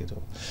ったんですけ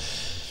ど、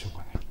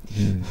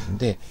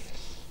で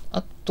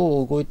あ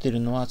と動いてる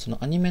のはその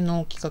アニメ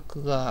の企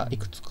画がい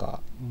くつ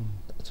か、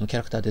そのキャ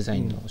ラクターデザ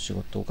インの仕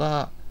事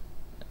が、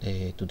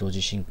同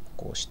時進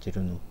行して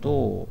るの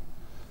と、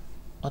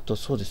あと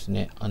そうです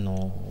ね、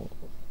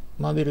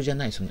マーベルじゃ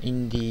ないそのイ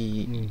ンデ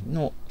ィー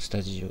のス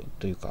タジオ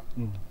というか、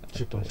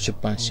出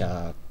版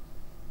社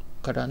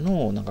から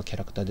のなんかキャ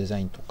ラクターデザ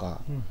インと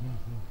か、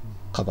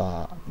カ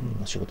バー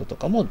の仕事と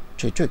かも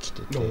ちょいちょい来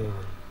てて、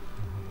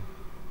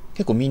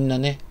結構みんな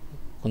ね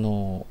こ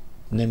の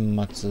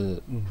年末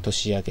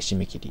年明け締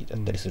め切りだっ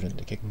たりするん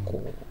で、結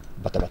構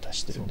バタバタ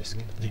してるんです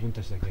けどね。自分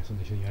たちだけそん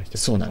で一緒にやらせて。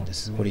そうなんで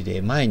す。ホリ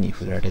デー前に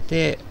振られ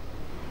て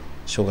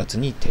正月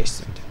に提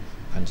出みたいな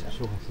感じなんで。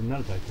正月にな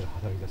るとあいつら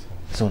働き出すから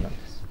ね。そうなんで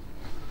す。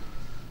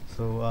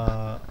So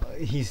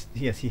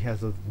he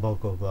has a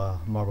bulk of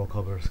Marvel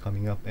covers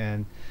coming up,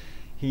 and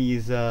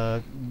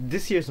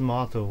this year's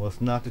motto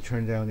was not to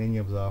turn down any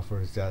of the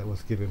offers that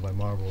was given by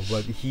Marvel,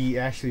 but he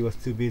actually was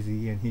too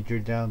busy and he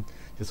turned down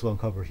just one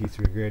cover he's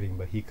regretting,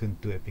 but he couldn't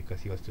do it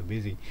because he was too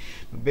busy.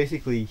 But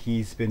basically,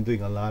 he's been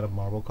doing a lot of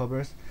Marvel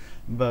covers,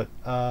 but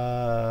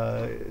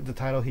the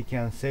title he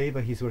can't say,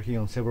 but he's working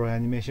on several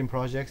animation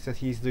projects that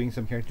he's doing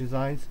some character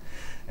designs,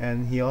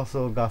 and he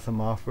also got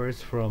some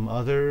offers from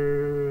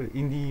other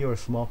indie or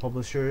small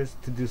publishers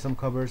to do some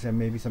covers and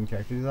maybe some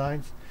character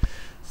designs.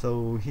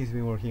 So he's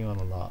been working on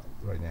a lot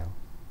right now.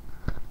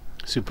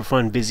 Super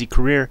fun, busy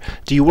career.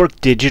 Do you work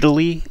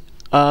digitally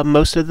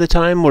most of the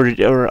time, or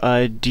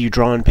do you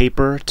draw on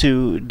paper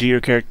to do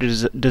your character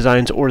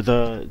designs, or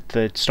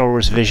the Star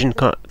Wars Vision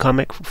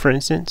comic, for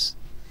instance?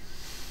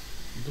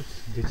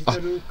 デジタ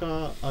ル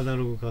かアナ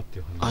ログかって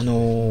いう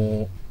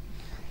話。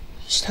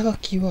下書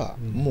きは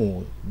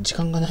もう時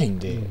間がないん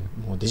で、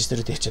もうデジタ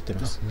ルでやっちゃって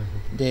ます。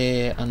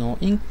で、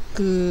イン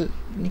ク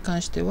に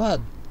関しては、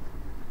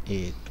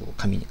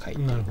紙に書いて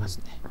ます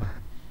ね。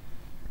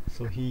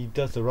So he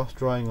does the rough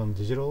drawing on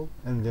digital,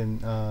 and then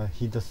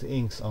he does the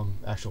inks on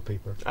actual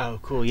paper. Oh,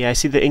 cool. Yeah, I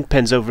see the ink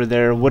pens over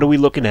there. What are we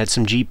looking at?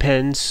 Some G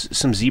pens,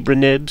 some zebra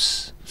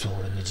nibs? そう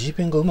俺ね G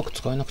ペンがうまく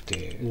使えなく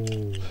て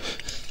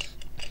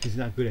He's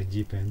not good at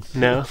G pens.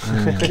 No?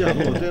 じゃあ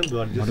もう全部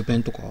あれです。丸ペ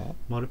ンとか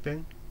丸ペ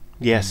ン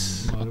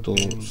Yes. あと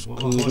スク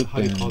ール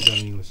How do ペ you ン call that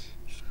in English?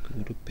 スク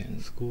ールペン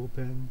スクール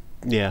ペン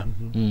Yeah. う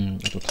ん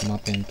あと玉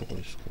ペンとか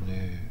ですか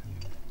ね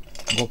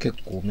が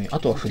結構あ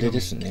とは筆で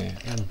すね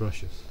and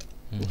brushes.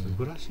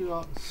 ブラシ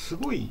はす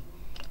ごい、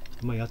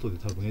まあ後で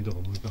多分エドが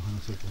もう一回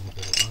話すると思う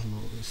けど、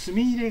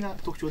墨入れが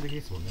特徴的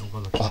ですもんね、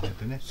岡崎さんっ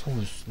てね。そう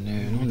です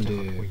ねなんで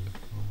めっちゃかっこいい。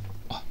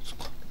あそっ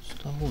かス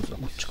ター・ウォーズは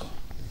こっちか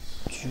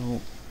一応よ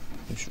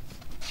いしょ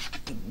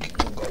原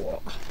画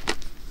は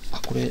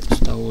これス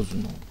ター・ウォーズ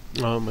の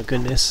Oh, my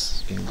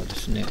goodness. 原画で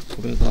すね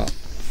これが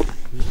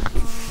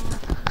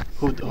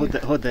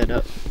Hold that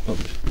up. Oh.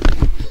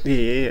 Yeah,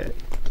 yeah,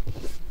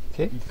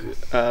 Okay.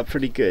 yeah.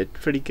 Pretty good.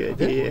 Pretty good.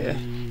 Yeah.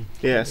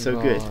 Yeah, so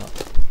これ good. が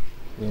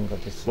原画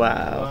です、 Wow.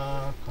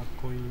 わーかっ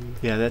こいい。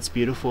 Yeah, that's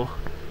beautiful.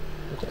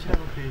 こちらの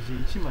ペー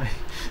ジ1枚。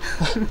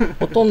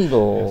ほとん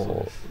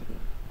ど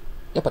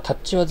やっぱタッ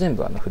チは全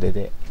部筆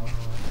で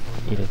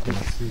入れてま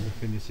す See the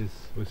finishes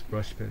with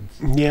brush pens.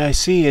 Yeah, I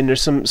see. And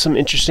there's some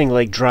interesting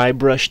like dry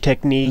brush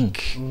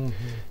technique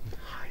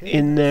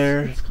in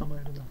there. 捕ま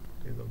えるな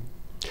エドも。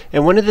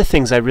 And one of the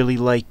things I really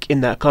like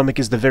in that comic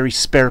is the very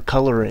spare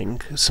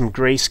coloring. Some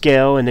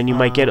grayscale, and then you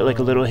might get like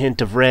a little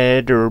hint of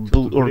red or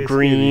blue or グレースケ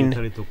ール入れた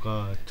green. りと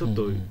か、ちょっ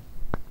とうん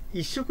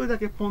一色だ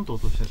けポンと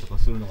落としたりとか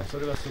するのが、そ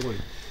れがすごい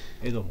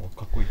エドも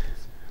かっこいいで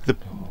す。ありが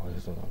とうご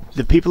ざいます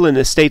The people in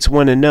the States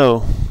want to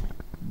know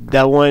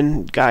that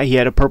one guy, he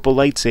had a purple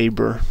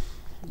lightsaber.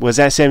 Was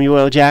that Samuel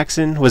L.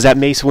 Jackson? Was that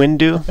Mace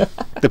Windu?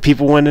 The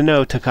people want to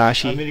know, アメ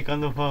Takashi. リカ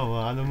のファン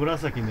は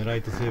紫のラ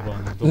イトセーバ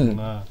ーのど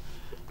こが、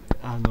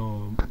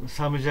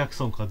サム・ジャク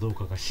ソンかどう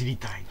かが知り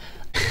たい。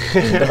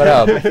だか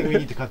ら I think we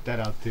need to cut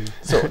that out too.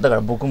 そうだか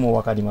ら僕も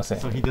分かりません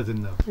So he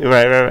doesn't know.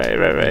 Right,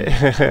 right.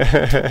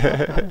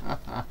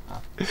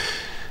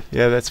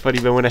 Yeah, that's funny.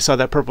 But when I saw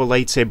that purple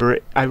lightsaber,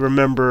 I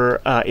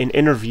remember an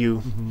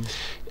interview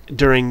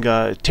during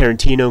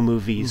Tarantino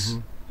movies.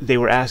 They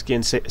were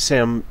asking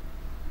Sam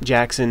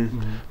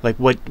Jackson, like,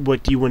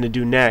 what do you want to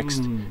do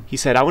next? He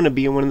said, I want to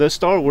be in one of those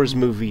Star Wars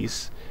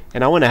movies,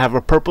 and I want to have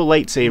a purple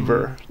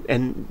lightsaber.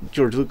 And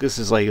George Lucas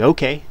is like,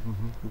 okay,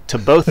 to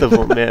both of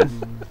them, man.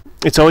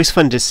 It's always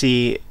fun to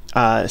see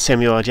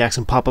Samuel L.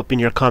 Jackson pop up in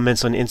your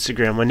comments on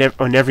Instagram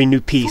on every new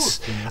piece.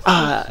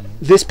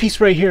 This piece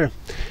right here,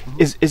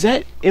 is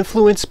that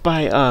influenced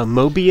by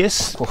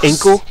Mobius?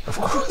 Inkle? Of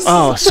course.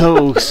 Oh,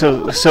 so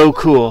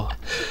cool.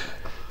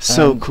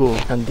 So cool.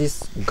 And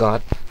this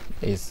god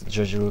is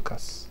George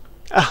Lucas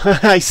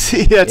I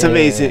see. That's Yeah.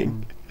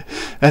 amazing.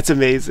 That's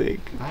amazing.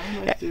 I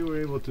don't know if they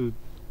were able to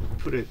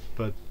put it,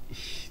 but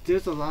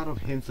there's a lot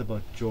of hints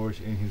about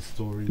George in his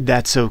story.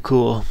 That's so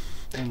cool.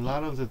 And a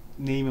lot of the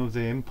name of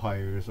the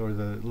empires or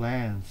the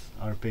lands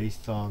are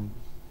based on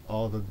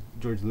all the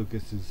George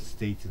Lucas's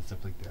states and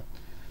stuff like that.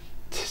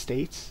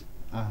 States?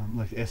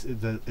 Like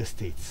the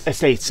estates.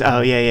 Estates.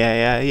 Oh,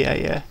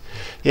 yeah.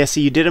 Yeah, so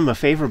you did him a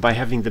favor by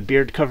having the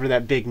beard cover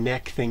that big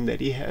neck thing that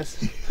he has.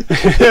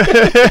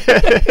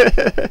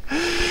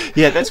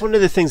 Yeah, that's one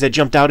of the things that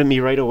jumped out at me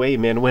right away,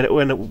 man.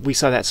 When we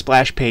saw that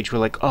splash page, we're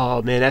like,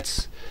 oh, man,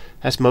 that's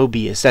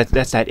Mobius.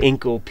 That's that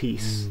Inkle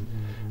piece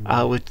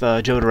with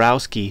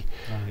Jodorowsky.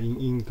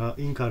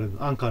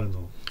 アンカル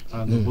の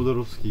ボド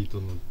ロフスキー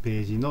との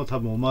ページの多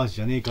分オマージュ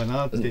じゃねえか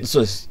なってそ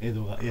うですエ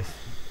ドが Yes,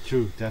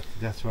 true, that's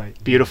right.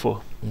 Beautiful.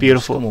 しか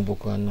Beautiful. も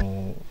僕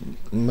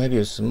メビ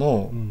ウス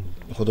も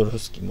ホドロフ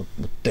スキーも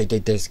大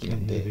体大好きな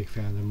ん I'm a で big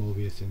fan of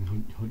Mobius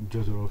and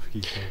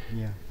Jodorowsky. So,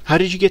 yeah. How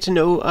did you get to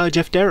know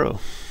Jeff Darrow?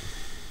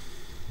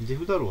 ジェ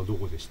フ・ダローはど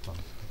こで知ったん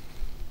ですか？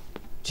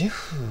ジェ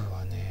フ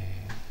は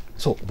ね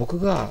そう僕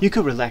が You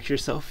could relax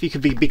yourself. You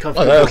could be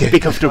comfortable. Oh, okay. Be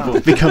comfortable.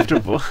 Be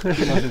comfortable.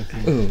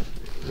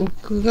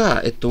 僕が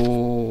あれ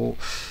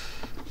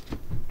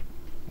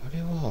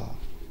は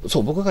そ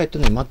う僕が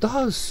マッド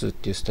ハウスっ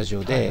ていうスタジ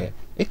オで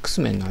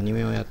X メンのアニ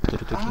メをやってる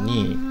時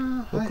に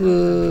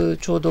僕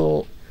ちょう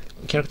ど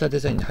キャラクターデ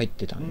ザインで入っ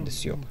てたんで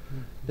すよ。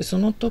でそ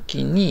の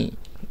時に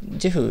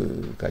ジェ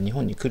フが日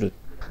本に来る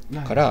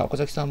から岡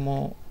崎さん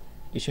も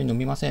一緒に飲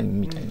みませ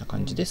んみたいな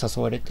感じで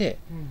誘われて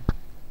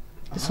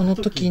でその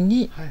時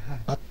に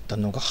会った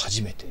のが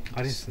初めて。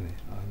あれですね。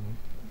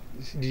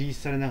リリー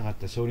スされなかっ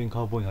た少林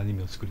カウボーイのアニ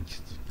メを作りに来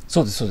て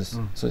そうですそうで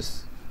す、そうで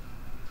す。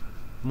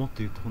もっと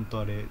言うと本当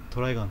あれト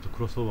ライガンと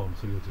クロスオーバーも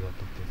する予定だった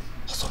って。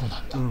あそうな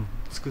んだ、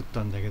作っ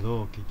たんだけ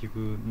ど結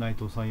局内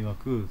藤さん曰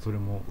くそれ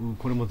も、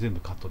これも全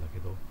部カットだけ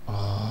ど。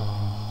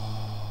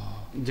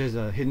There's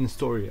a hidden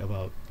story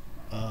about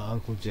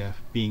Uncle Jeff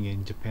being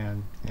in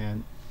Japan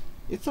and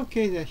it's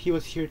okay that he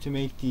was here to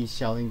make the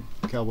Shaolin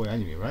Cowboy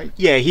anime, right?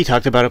 Yeah, he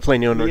talked about it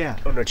plenty on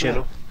our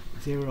channel.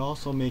 They were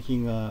also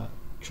making a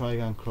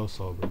Trigun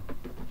crossover.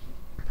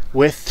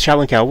 With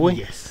Shaolin Cowboy?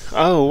 Yes.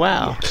 Oh,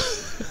 wow.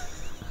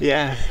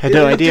 Yeah, I had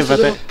no idea about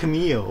that.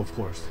 Cameo, of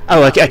course.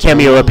 Oh, a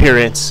cameo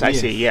appearance. I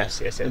Yes. see.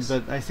 Yes, yes, yes.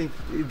 But I think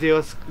they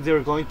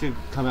were going to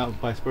come out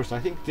vice versa. I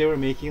think they were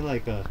making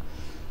like a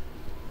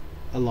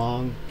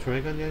long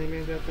Trigun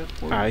anime at that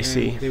point. I and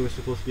see. They were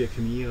supposed to be a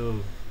cameo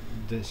of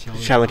the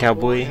Shaolin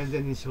Cowboy. And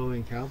then in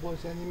Shaolin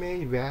Cowboys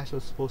anime, Vash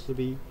was supposed to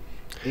be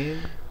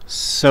in.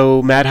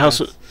 So Madhouse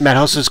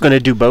is going to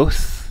do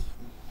both.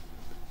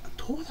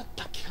 どうだっ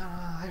たっけか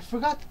な? I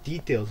forgot the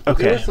details. But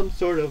Okay. There was some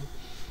sort of,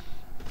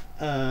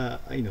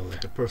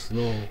 like a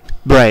personal.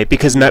 Right,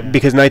 because Yeah.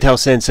 because Nightow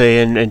Sensei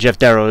and Jeff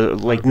Darrow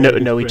like Are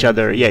very know good each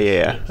other. friends, Yeah, yes, yeah,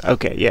 yeah. yes.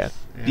 Okay, yeah.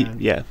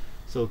 And Yeah.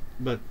 So,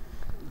 but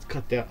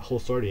cut that whole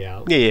story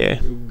out. Yeah,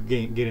 yeah.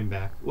 Get him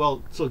back.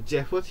 Well, so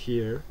Jeff was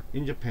here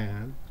in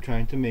Japan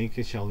trying to make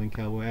a Shaolin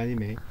Cowboy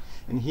anime,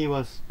 and he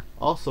was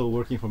also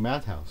working for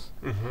Madhouse,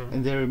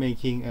 and they were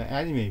making an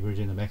anime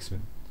version of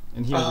X-Men,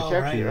 and he was a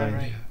character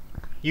designer.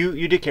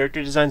 You did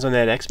character designs on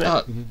that X-Men?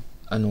 あ Mhm.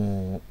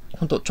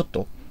 本当ちょっ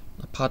と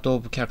パートオ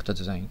ブキャラクター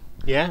デザイン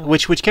Yeah.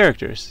 Which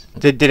characters?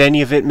 Did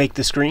any of it make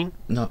the screen?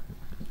 な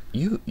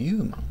ユ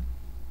ーマン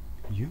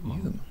You ユー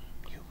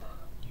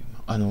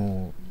マ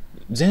ン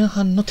前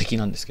半の敵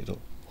なんですけど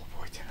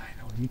覚えてない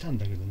な。俺見たん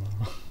だけどな。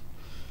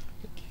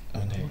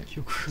記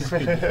憶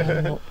前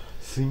半の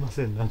すいま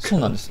せんなんか。そ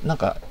うなんですなん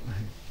か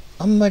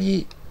あんま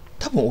り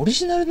多分オリ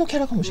ジナルのキャ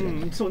ラかもしれ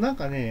ない、そうなん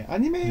かねア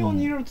ニメ用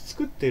にいろいろと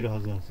作っているは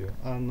ずなんですよ。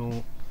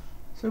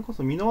それこ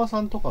そ箕輪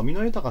さんとか箕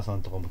輪豊さ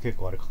んとかも結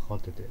構あれ関わっ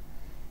てて。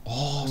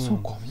ああ、そ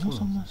うか皆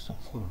さんもやってたの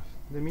かそうなんです。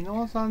で箕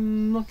輪さ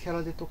んのキャ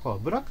ラでとか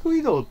ブラックウ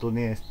ィドウと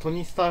ねト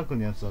ニー・スターク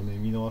のやつはね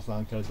箕輪さ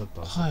んキャラだった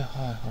んですよ。はい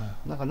はいは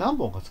いなんか何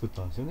本か作っ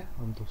たんですよね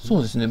あの時ね。そ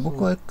うですね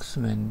僕はそう X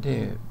面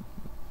で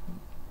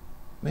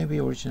maybe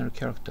original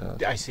character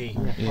I see.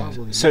 Yeah, Yeah.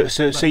 probably.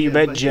 So you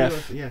met but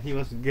Jeff. he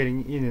was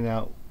getting in and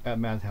out at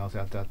Madhouse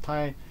at that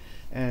time,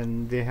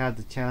 and they had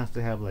the chance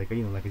to have like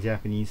a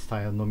Japanese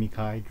style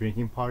nomikai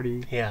drinking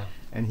party, Yeah.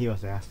 and he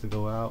was asked to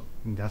go out,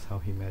 and that's how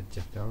he met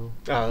Jeff Darrow.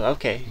 Oh,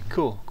 okay.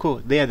 Cool.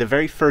 Yeah, the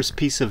very first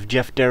piece of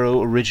Jeff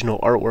Darrow original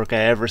artwork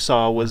I ever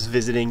saw was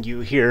visiting you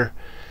here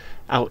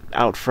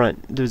out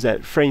front. There's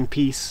that frame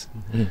piece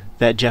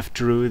that Jeff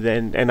drew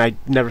then, and I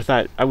never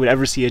thought I would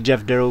ever see a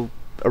Jeff Darrow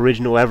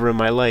original ever in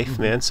my life,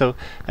 man. So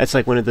that's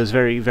like one of those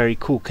very, very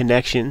cool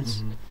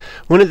connections.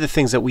 One of the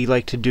things that we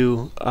like to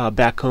do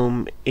back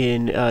home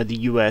in the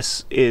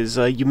U.S. is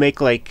you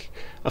make like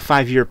a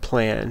 5-year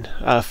plan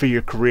for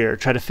your career.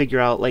 Try to figure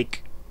out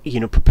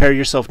prepare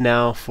yourself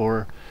now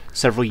for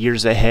several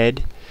years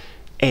ahead.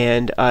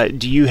 And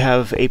do you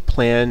have a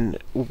plan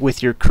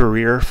with your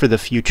career for the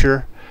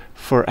future,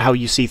 for how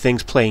you see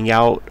things playing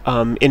out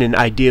in an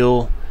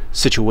ideal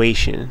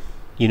situation?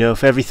 You know,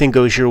 if everything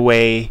goes your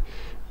way,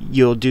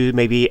 you'll do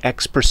maybe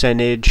X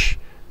percentage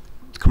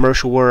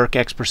commercial work,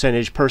 X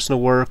percentage personal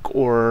work,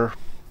 or,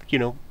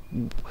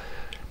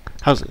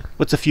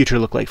 what's the future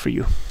look like for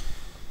you?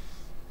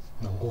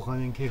 5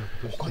年計画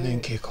として5年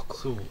計画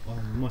そう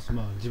もし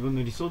自分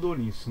の理想通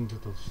りに進んで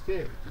たとし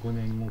て5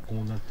年後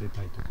こうなって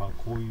たりとか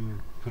こういう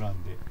プラ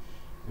ンで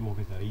動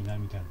けたらいいな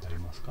みたいなのってあり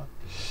ますかって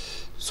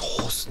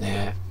そうっす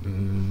ね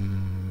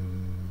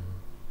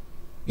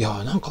い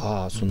やなん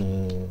かそ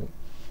の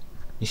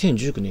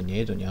2019年に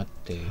エドに会っ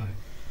て、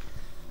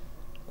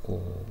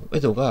こうエ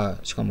ドが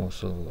しかも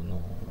そ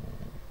の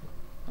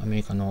アメ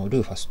リカのル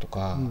ーファスと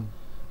か、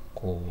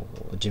こ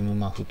うジム・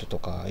マフットと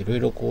かいろい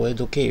ろこうエ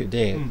ド経由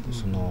で、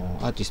その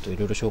アーティストをい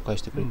ろいろ紹介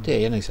してくれ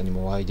て、柳さんに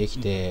もお会いでき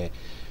て、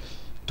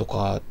と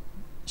か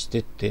して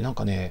ってなん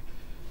かね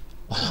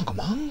なんか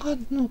漫画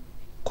の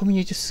コミュ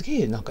ニティす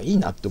げえなんかいい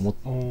なって思っ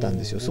たん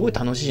ですよ。すごい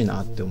楽しい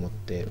なって思っ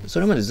て、そ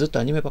れまでずっと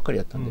アニメばっかり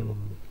やったんで僕。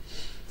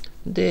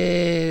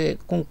で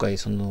今回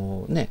そ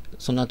の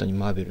後に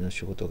マーベルの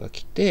仕事が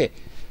来て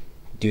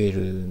デュエ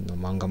ルの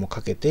漫画も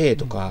描けて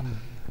とか、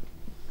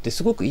で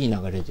すごくいい流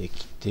れで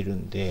来てる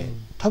んで、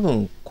多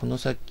分この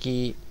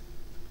先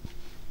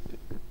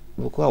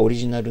僕はオリ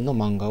ジナルの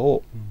漫画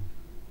を、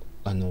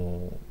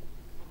描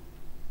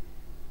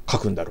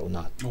くんだろう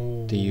なっ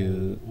て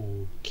いう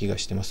気が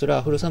してます。それは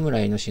アフロサムラ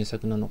イの新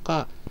作なの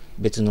か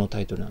別のタ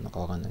イトルなのか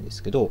わかんないで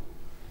すけど、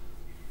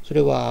そ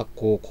れは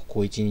ここ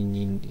1、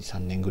2、3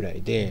年ぐら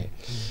いで、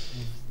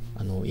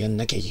やん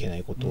なきゃいけな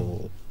いこ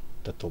と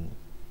だと思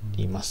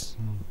います。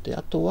で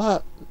あと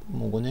は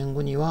もう5年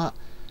後には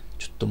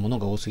ちょっと物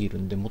が多すぎる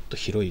んでもっと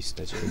広いス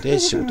タジオで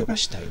仕事が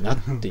したいなっ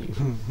ていう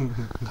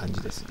感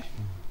じですね。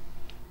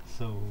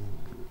So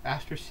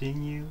after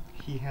seeing you,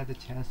 he had the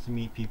chance to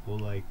meet people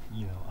like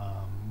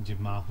Jim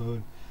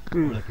Mahmood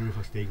or like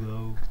Rufus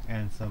Dayglow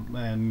and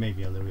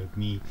maybe a little bit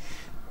me,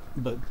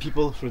 but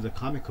people for the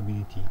comic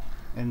community,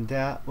 and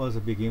that was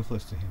a big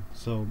influence to him.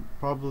 So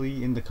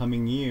probably in the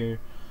coming year,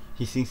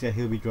 he thinks that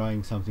he'll be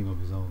drawing something of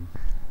his own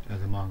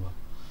as a manga.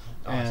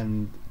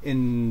 Awesome.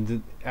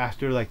 And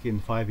after in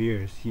 5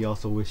 years, he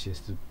also wishes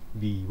to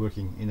be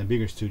working in a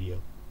bigger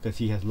studio because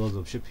he has loads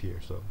of ship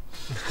here. So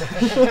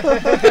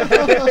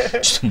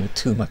ちょっともう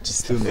too much で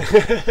す。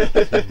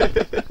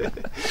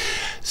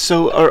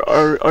So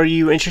are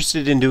you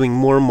interested in doing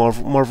more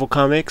Marvel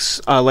comics,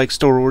 like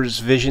Star Wars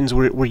Visions,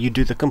 where you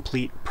do the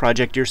complete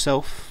project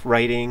yourself,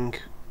 writing,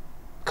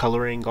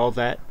 coloring, all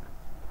that?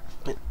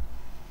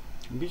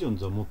 ビジョン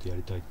ズはもっとや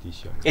りたいって意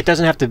思ある。 It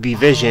doesn't have to be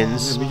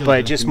Visions,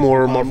 but just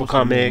more Marvel マ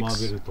ーベ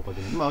comics. ルとかで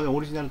もまあ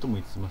オリジナルとも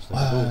言ってましたけ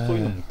ど、そうい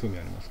うのも興味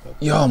ありますか？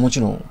いやもち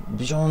ろん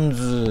ビジョン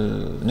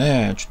ズ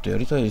ねちょっとや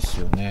りたいです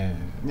よね。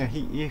 Yeah,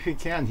 if he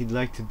can, he'd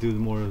like to do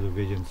more of the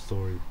Vision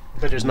story.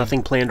 But there's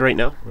nothing planned right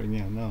now. Right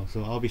now, no.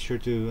 So I'll be sure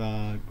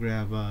to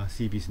grab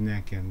CB's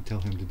neck and tell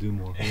him to do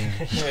more.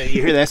 Yeah,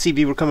 You hear that,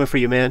 CB? We're coming for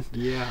you, man.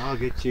 yeah, I'll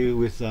get you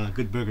with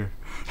good burger.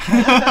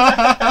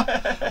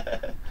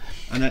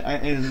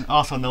 And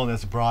also known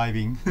as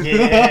bribing.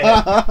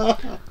 Yeah.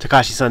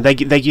 Takashi-san,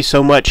 thank you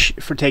so much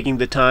for taking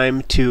the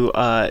time to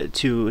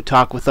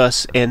talk with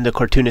us and the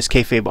Cartoonist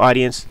Kayfabe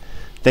audience.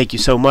 Thank you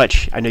so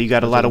much. I know you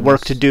got a lot of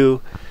work to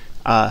do.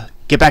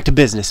 Get back to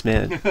business,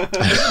 man.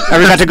 あ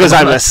りがとうご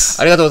ざいま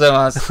す。ありがとうござい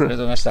ます。ありが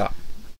とうございました。